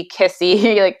 huggy,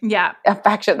 kissy, like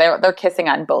affectionate. They're kissing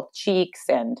on both cheeks,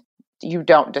 and you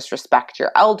don't disrespect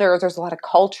your elders. There's a lot of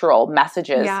cultural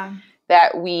messages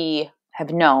that we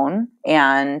have known,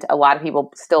 and a lot of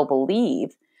people still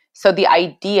believe. So the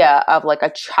idea of like a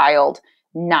child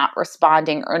not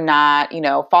responding or not,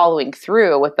 following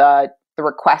through with the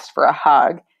request for a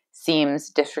hug seems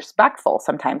disrespectful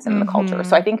sometimes in the culture.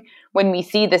 So I think when we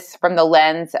see this from the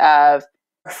lens of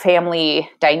family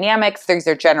dynamics, these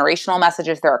are generational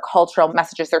messages, there are cultural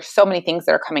messages, there's so many things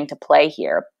that are coming to play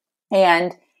here.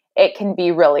 And it can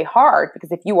be really hard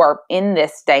because if you are in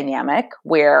this dynamic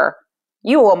where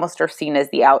you almost are seen as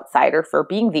the outsider for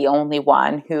being the only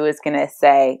one who is going to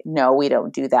say, no, we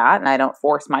don't do that, and I don't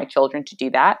force my children to do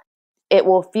that, it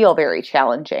will feel very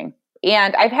challenging.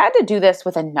 And I've had to do this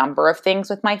with a number of things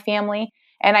with my family.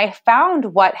 And I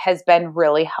found what has been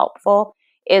really helpful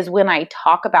is when I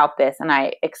talk about this and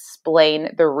I explain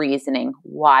the reasoning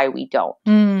why we don't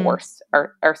force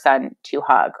our son to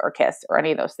hug or kiss or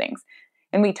any of those things.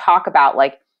 And we talk about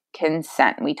like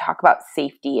consent, and we talk about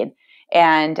safety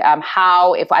and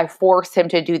how if I force him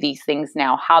to do these things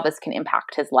now, how this can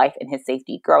impact his life and his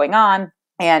safety growing on.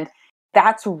 And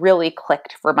that's really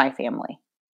clicked for my family.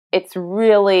 It's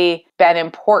really been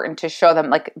important to show them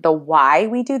like the why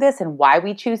we do this and why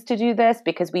we choose to do this,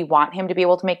 because we want him to be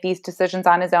able to make these decisions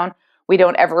on his own. We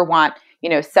don't ever want,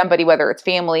 somebody, whether it's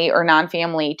family or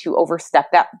non-family, to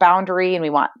overstep that boundary. And we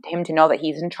want him to know that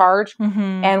he's in charge.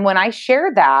 And when I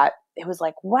shared that, it was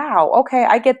like, wow, okay,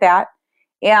 I get that.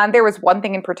 And there was one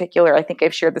thing in particular, I think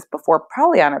I've shared this before,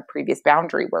 probably on a previous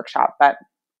boundary workshop, but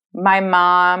my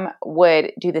mom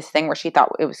would do this thing where she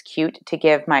thought it was cute to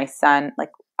give my son, like,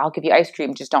 I'll give you ice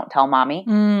cream, just don't tell mommy.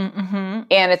 And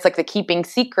it's like the keeping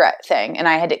secret thing. And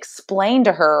I had to explain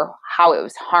to her how it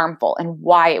was harmful and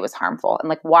why it was harmful and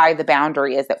like why the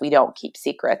boundary is that we don't keep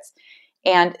secrets.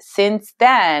 And since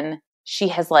then, she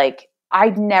has like,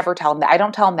 I'd never tell him that. I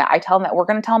don't tell him that. I tell him that we're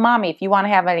going to tell mommy if you want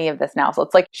to have any of this now. So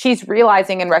it's like she's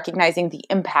realizing and recognizing the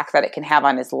impact that it can have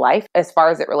on his life as far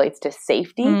as it relates to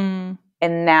safety.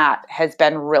 And that has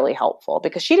been really helpful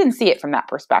because she didn't see it from that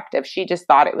perspective. She just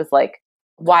thought it was like,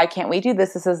 why can't we do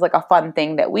this? This is like a fun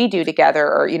thing that we do together.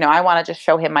 Or, I want to just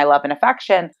show him my love and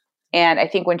affection. And I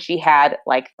think when she had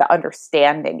like the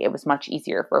understanding, it was much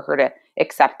easier for her to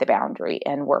accept the boundary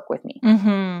and work with me.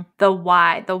 The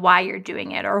why you're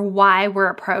doing it, or why we're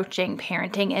approaching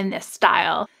parenting in this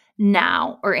style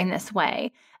now or in this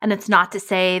way. And it's not to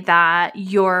say that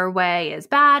your way is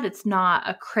bad. It's not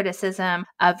a criticism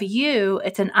of you.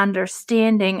 It's an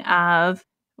understanding of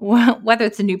whether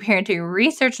it's a new parenting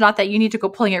research, not that you need to go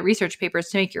pulling out research papers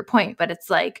to make your point, but it's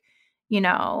like,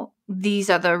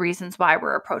 these are the reasons why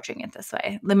we're approaching it this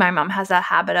way. My mom has a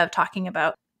habit of talking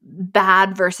about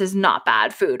bad versus not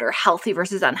bad food, or healthy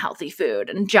versus unhealthy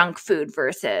food, and junk food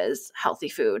versus healthy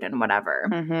food, and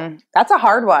whatever. That's a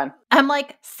hard one. I'm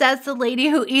like, says the lady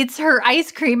who eats her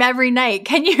ice cream every night.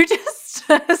 Can you just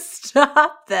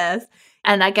stop this?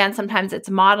 And again, sometimes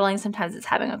it's modeling, sometimes it's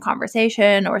having a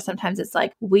conversation, or sometimes it's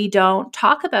like, we don't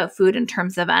talk about food in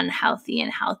terms of unhealthy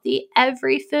and healthy.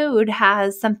 Every food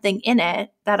has something in it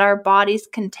that our bodies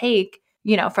can take,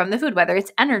 from the food, whether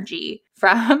it's energy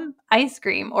from ice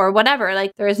cream or whatever.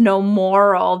 Like, there is no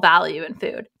moral value in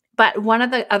food. But one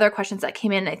of the other questions that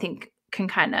came in, I think can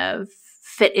kind of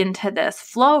fit into this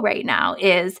flow right now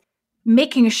is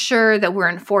making sure that we're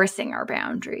enforcing our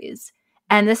boundaries.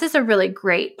 And this is a really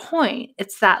great point.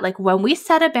 It's that like when we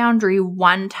set a boundary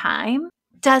one time,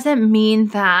 doesn't mean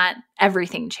that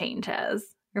everything changes,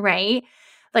 right?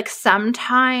 Like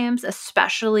sometimes,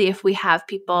 especially if we have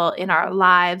people in our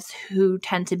lives who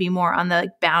tend to be more on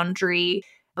the boundary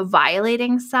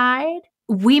violating side,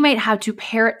 we might have to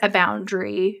parrot a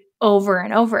boundary over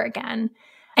and over again.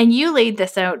 And you laid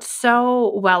this out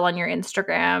so well on your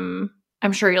Instagram.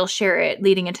 I'm sure you'll share it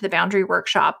leading into the boundary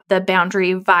workshop, the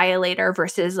boundary violator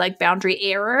versus like boundary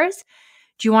errors.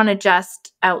 Do you want to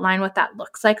just outline what that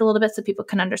looks like a little bit so people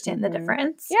can understand the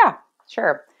difference? Yeah,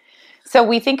 sure. So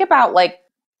we think about like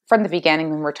from the beginning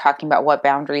when we're talking about what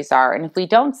boundaries are, and if we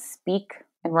don't speak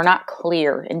and we're not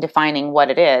clear in defining what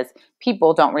it is,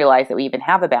 people don't realize that we even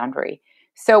have a boundary.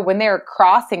 So when they're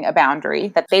crossing a boundary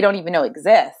that they don't even know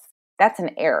exists, that's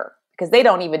an error because they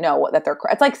don't even know that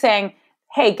it's like saying,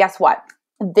 hey, guess what?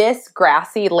 This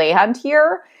grassy land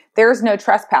here, there's no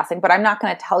trespassing, but I'm not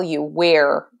going to tell you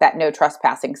where that no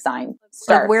trespassing sign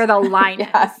starts. Like where the line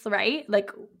is, right? Like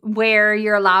where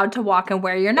you're allowed to walk and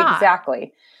where you're not.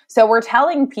 Exactly. So we're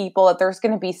telling people that there's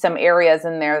going to be some areas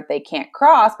in there that they can't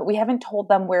cross, but we haven't told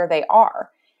them where they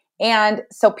are. And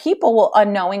so people will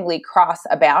unknowingly cross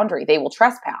a boundary. They will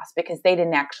trespass because they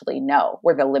didn't actually know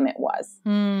where the limit was.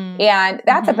 And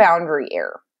that's a boundary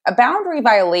error. A boundary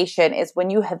violation is when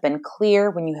you have been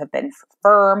clear, when you have been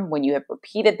firm, when you have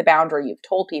repeated the boundary, you've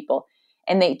told people,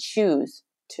 and they choose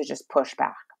to just push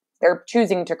back. They're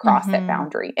choosing to cross that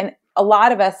boundary. And a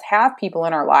lot of us have people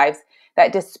in our lives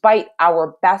that despite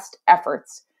our best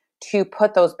efforts to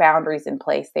put those boundaries in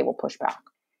place, they will push back.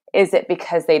 Is it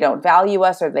because they don't value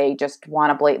us or they just want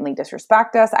to blatantly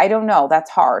disrespect us? I don't know. That's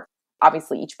hard.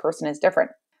 Obviously, each person is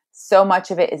different. So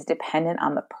much of it is dependent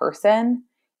on the person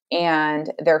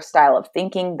and their style of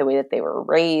thinking, the way that they were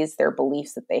raised, their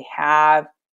beliefs that they have.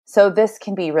 So this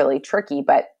can be really tricky,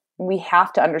 but we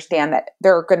have to understand that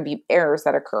there are going to be errors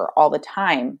that occur all the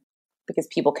time because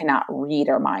people cannot read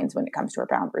our minds when it comes to our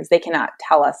boundaries. They cannot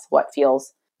tell us what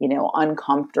feels,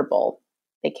 uncomfortable.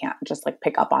 They can't just like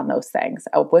pick up on those things.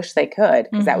 I wish they could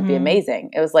because that would be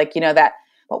amazing. It was like,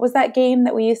 what was that game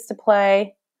that we used to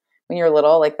play when you were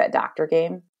little, like that doctor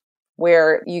game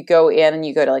where you go in and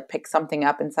you go to like pick something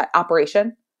up inside Operation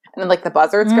and then like the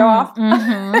buzzards go off.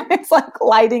 It's like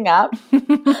lighting up.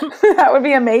 That would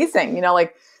be amazing.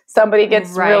 Like somebody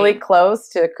gets really close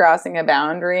to crossing a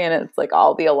boundary and it's like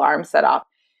all the alarms set off.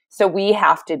 So we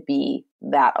have to be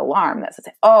that alarm that says,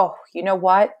 oh, you know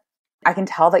what? I can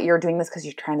tell that you're doing this because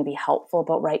you're trying to be helpful,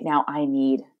 but right now I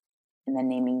need, and then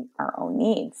naming our own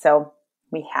needs. So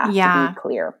we have to be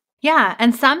clear. Yeah.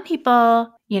 And some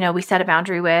people, we set a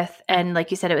boundary with, and like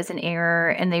you said, it was an error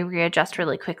and they readjust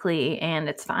really quickly and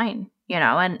it's fine,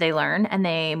 and they learn and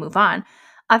they move on.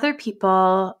 Other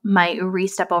people might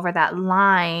re-step over that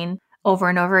line over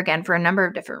and over again for a number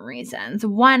of different reasons.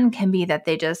 One can be that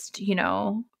they just,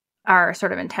 are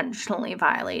sort of intentionally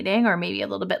violating or maybe a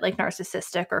little bit like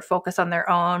narcissistic or focus on their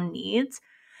own needs.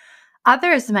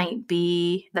 Others might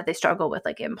be that they struggle with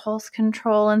like impulse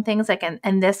control and things like,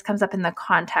 and this comes up in the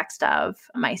context of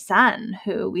my son,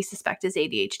 who we suspect is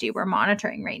ADHD. We're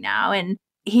monitoring right now. And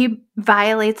he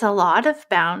violates a lot of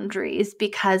boundaries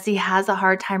because he has a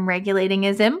hard time regulating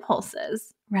his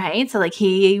impulses, right? So like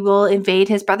he will invade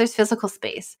his brother's physical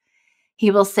space. He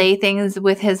will say things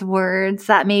with his words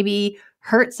that maybe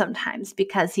hurt sometimes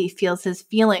because he feels his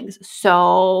feelings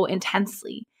so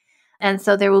intensely. And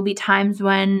so there will be times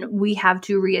when we have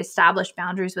to reestablish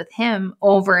boundaries with him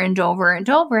over and over and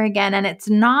over again. And it's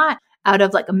not out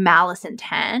of like a malice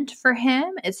intent for him.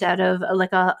 It's out of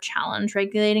like a challenge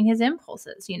regulating his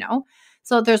impulses,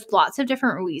 So there's lots of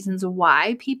different reasons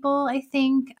why people, I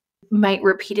think, might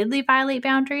repeatedly violate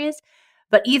boundaries.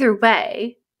 But either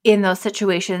way, in those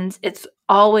situations, it's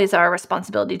always our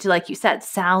responsibility to, like you said,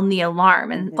 sound the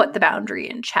alarm and put the boundary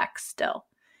in check still.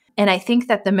 And I think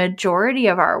that the majority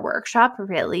of our workshop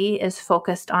really is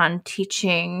focused on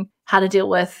teaching how to deal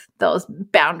with those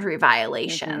boundary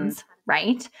violations,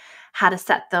 right? How to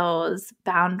set those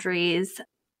boundaries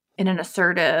in an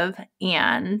assertive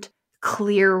and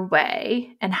clear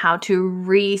way and how to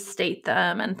restate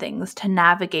them and things to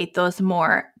navigate those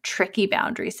more tricky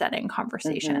boundary setting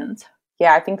conversations.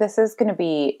 Yeah, I think this is going to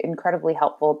be incredibly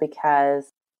helpful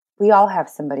because we all have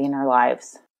somebody in our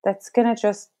lives that's going to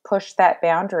just push that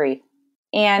boundary.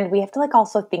 And we have to like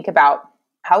also think about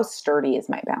how sturdy is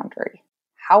my boundary?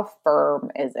 How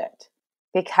firm is it?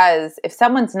 Because if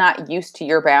someone's not used to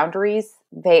your boundaries,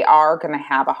 they are going to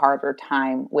have a harder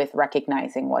time with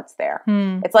recognizing what's there.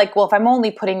 Hmm. It's like, well, if I'm only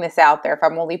putting this out there, if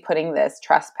I'm only putting this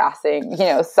trespassing,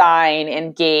 sign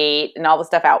and gate and all the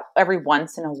stuff out every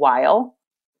once in a while,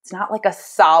 it's not like a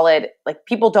solid, like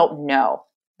people don't know.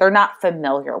 They're not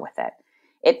familiar with it.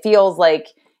 It feels like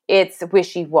it's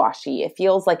wishy-washy. It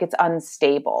feels like it's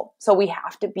unstable. So we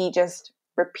have to be just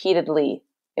repeatedly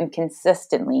and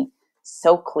consistently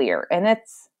so clear. And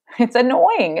it's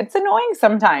annoying. It's annoying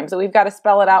sometimes that we've got to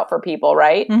spell it out for people,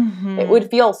 right? Mm-hmm. It would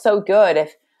feel so good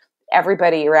if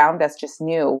everybody around us just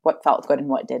knew what felt good and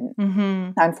what didn't.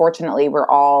 Mm-hmm. Unfortunately, we're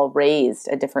all raised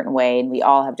a different way and we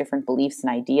all have different beliefs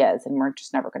and ideas, and we're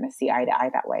just never going to see eye to eye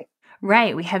that way.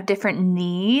 Right. We have different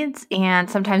needs, and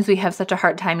sometimes we have such a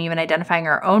hard time even identifying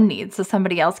our own needs. So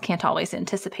somebody else can't always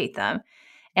anticipate them.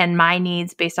 And my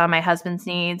needs based on my husband's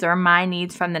needs, or my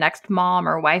needs from the next mom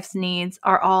or wife's needs,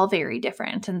 are all very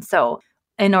different. And so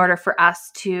in order for us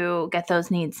to get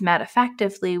those needs met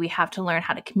effectively, we have to learn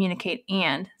how to communicate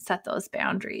and set those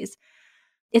boundaries.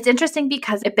 It's interesting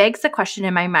because it begs the question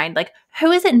in my mind, like,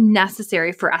 who is it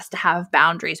necessary for us to have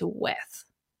boundaries with,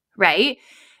 right?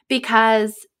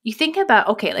 Because you think about,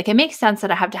 okay, like it makes sense that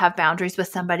I have to have boundaries with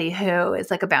somebody who is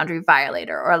like a boundary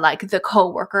violator, or like the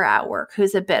coworker at work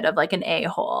who's a bit of like an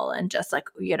a-hole and just like,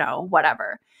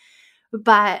 whatever.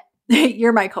 But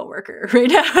you're my coworker right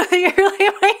now. You're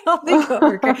like my only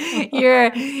coworker.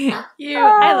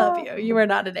 I love you. You are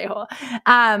not an a-hole.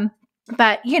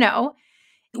 But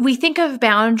we think of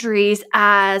boundaries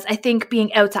as, I think,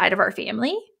 being outside of our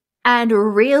family. And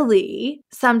really,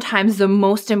 sometimes the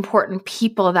most important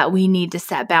people that we need to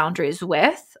set boundaries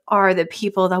with are the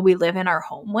people that we live in our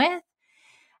home with,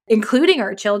 including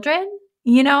our children,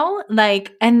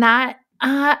 and that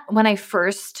when I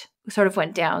first sort of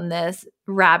went down this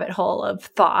rabbit hole of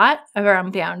thought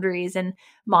around boundaries and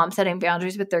mom setting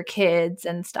boundaries with their kids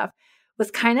and stuff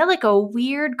was kind of like a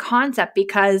weird concept,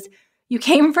 because you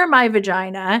came from my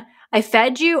vagina, I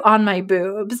fed you on my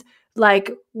boobs.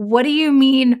 Like, what do you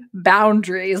mean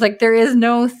boundaries? Like, there is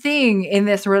no thing in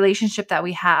this relationship that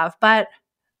we have, but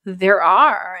there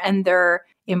are, and they're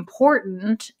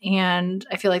important. And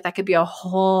I feel like that could be a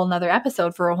whole nother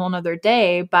episode for a whole nother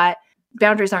day, but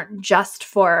boundaries aren't just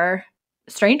for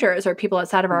strangers or people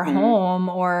outside of our home,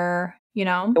 or,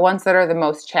 The ones that are the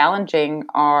most challenging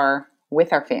are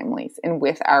with our families and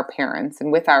with our parents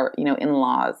and with our,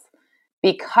 in-laws,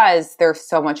 because there's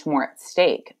so much more at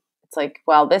stake. It's like,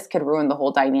 well, this could ruin the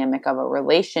whole dynamic of a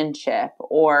relationship,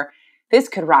 or this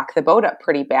could rock the boat up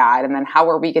pretty bad. And then how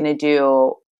are we going to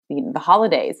do the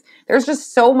holidays? There's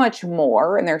just so much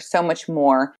more, and there's so much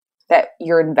more that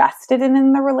you're invested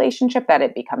in the relationship that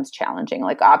it becomes challenging.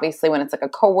 Like, obviously, when it's like a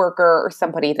coworker or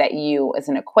somebody that you as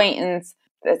an acquaintance,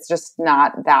 it's just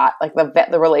not that, like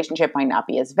the relationship might not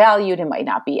be as valued. It might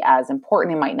not be as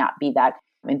important. It might not be that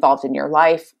involved in your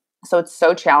life. So it's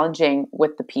so challenging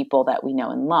with the people that we know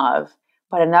and love.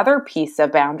 But another piece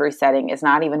of boundary setting is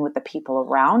not even with the people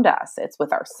around us. It's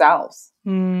with ourselves,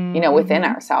 within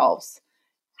ourselves.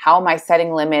 How am I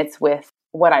setting limits with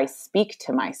what I speak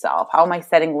to myself? How am I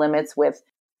setting limits with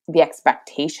the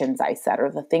expectations I set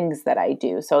or the things that I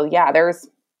do? So yeah, there's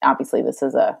obviously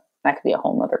that could be a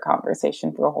whole nother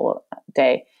conversation for a whole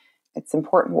day. It's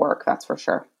important work, that's for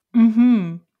sure.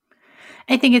 Mm-hmm.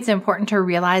 I think it's important to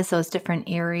realize those different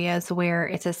areas where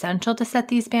it's essential to set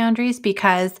these boundaries,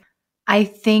 because I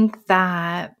think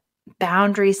that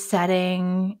boundary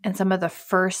setting and some of the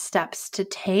first steps to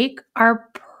take are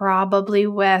probably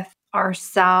with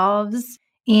ourselves,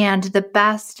 and the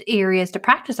best areas to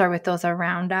practice are with those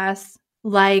around us.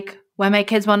 Like when my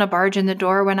kids want to barge in the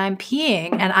door when I'm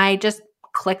peeing, and I just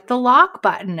click the lock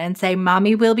button and say,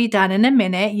 "Mommy will be done in a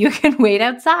minute. You can wait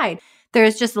outside."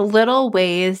 There's just little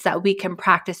ways that we can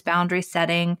practice boundary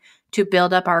setting to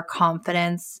build up our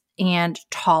confidence and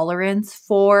tolerance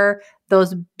for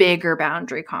those bigger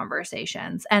boundary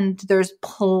conversations. And there's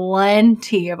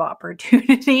plenty of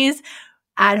opportunities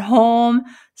at home,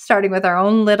 starting with our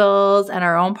own littles and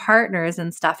our own partners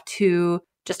and stuff, to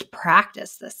just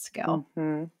practice this skill.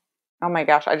 Mm-hmm. Oh my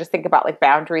gosh. I just think about like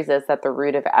boundaries is at the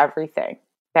root of everything.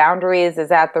 Boundaries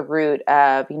is at the root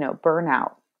of,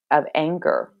 burnout, of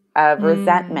anger, of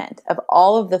resentment, of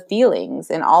all of the feelings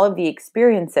and all of the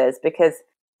experiences, because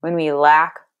when we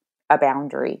lack a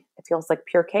boundary, it feels like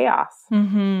pure chaos.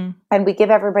 Mm-hmm. And we give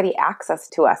everybody access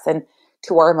to us and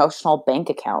to our emotional bank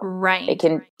account. Right. It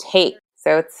can take.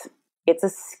 So it's a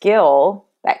skill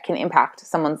that can impact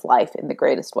someone's life in the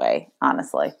greatest way,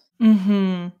 honestly.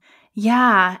 Mm-hmm.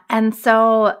 Yeah. And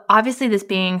so obviously this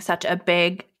being such a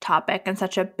big topic and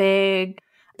such a big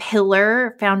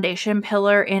foundation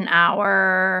pillar in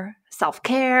our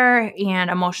self-care and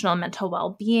emotional and mental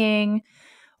well-being.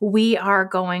 We are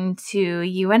going to,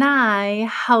 you and I,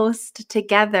 host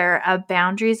together a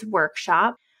boundaries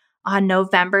workshop on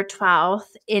November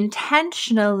 12th,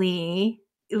 intentionally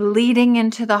leading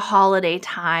into the holiday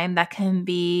time that can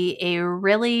be a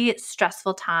really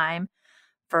stressful time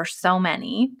for so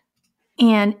many.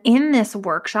 And in this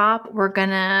workshop, we're going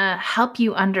to help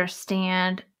you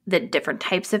understand the different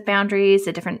types of boundaries,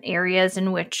 the different areas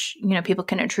in which, people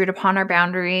can intrude upon our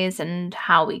boundaries and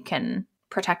how we can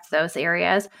protect those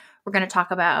areas. We're going to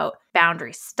talk about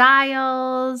boundary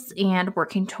styles and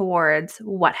working towards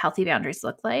what healthy boundaries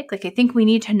look like. I think we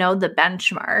need to know the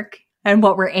benchmark and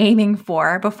what we're aiming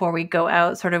for before we go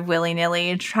out sort of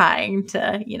willy-nilly trying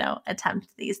to, attempt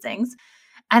these things.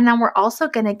 And then we're also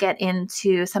going to get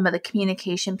into some of the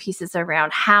communication pieces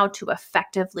around how to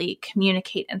effectively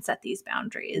communicate and set these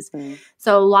boundaries. Mm-hmm.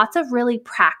 So lots of really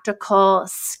practical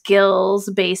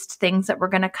skills-based things that we're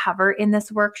going to cover in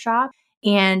this workshop.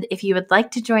 And if you would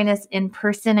like to join us in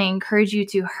person, I encourage you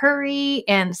to hurry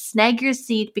and snag your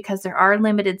seat because there are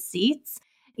limited seats.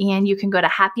 And you can go to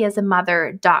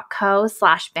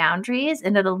happyasamother.co/boundaries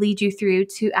and it'll lead you through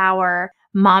to our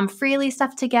Mom Freely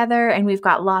stuff together. And we've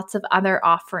got lots of other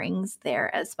offerings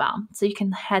there as well. So you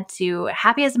can head to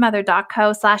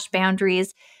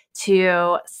happyasamother.co/boundaries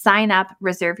to sign up,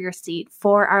 reserve your seat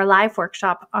for our live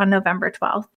workshop on November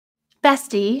 12th.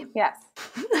 Bestie. Yes.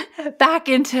 Back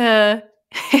into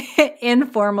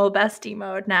informal bestie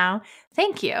mode now.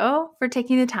 Thank you for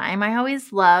taking the time. I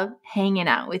always love hanging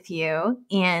out with you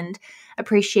and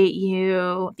appreciate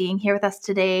you being here with us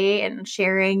today and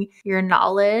sharing your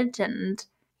knowledge. And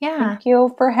Thank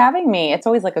you for having me. It's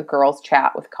always like a girls'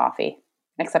 chat with coffee,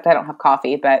 except I don't have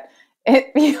coffee, but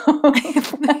it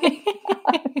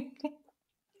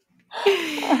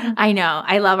I know.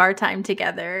 I love our time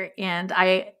together, and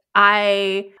I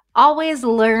always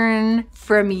learn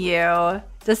from you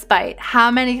despite how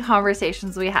many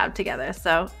conversations we have together.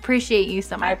 So appreciate you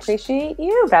so much. I appreciate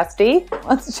you, bestie.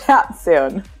 Let's chat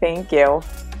soon. Thank you.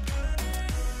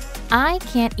 I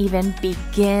can't even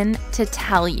begin to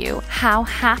tell you how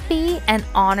happy and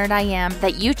honored I am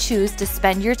that you choose to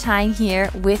spend your time here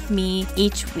with me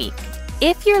each week.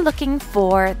 If you're looking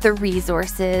for the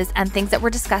resources and things that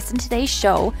were discussed in today's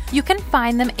show, you can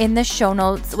find them in the show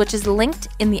notes, which is linked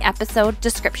in the episode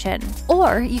description.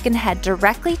 Or you can head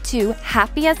directly to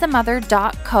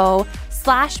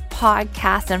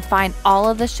happyasamother.co/podcast and find all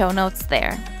of the show notes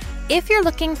there. If you're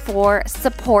looking for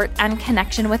support and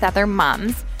connection with other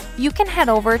moms, you can head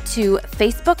over to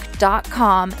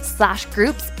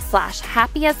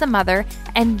facebook.com/groups/happyasamother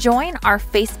and join our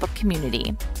Facebook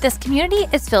community. This community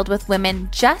is filled with women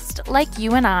just like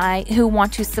you and I who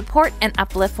want to support and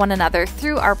uplift one another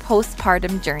through our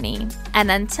postpartum journey.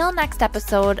 And until next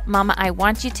episode, Mama, I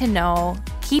want you to know,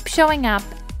 keep showing up.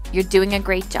 You're doing a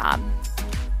great job.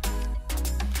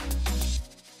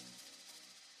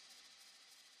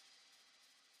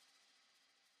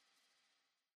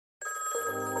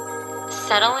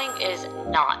 Settling is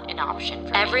not an option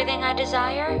for me. Everything I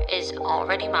desire is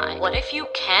already mine. What if you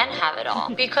can have it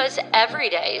all? Because every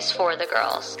day is for the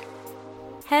girls.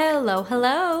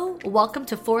 Hello. Welcome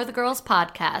to For the Girls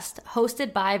podcast,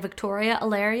 hosted by Victoria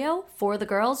Alario for the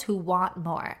girls who want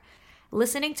more.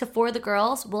 Listening to For the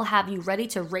Girls will have you ready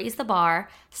to raise the bar,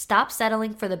 stop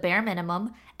settling for the bare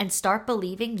minimum, and start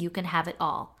believing you can have it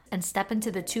all, and step into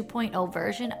the 2.0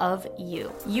 version of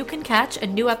you. You can catch a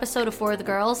new episode of For the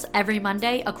Girls every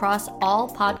Monday across all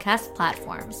podcast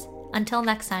platforms. Until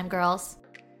next time, girls.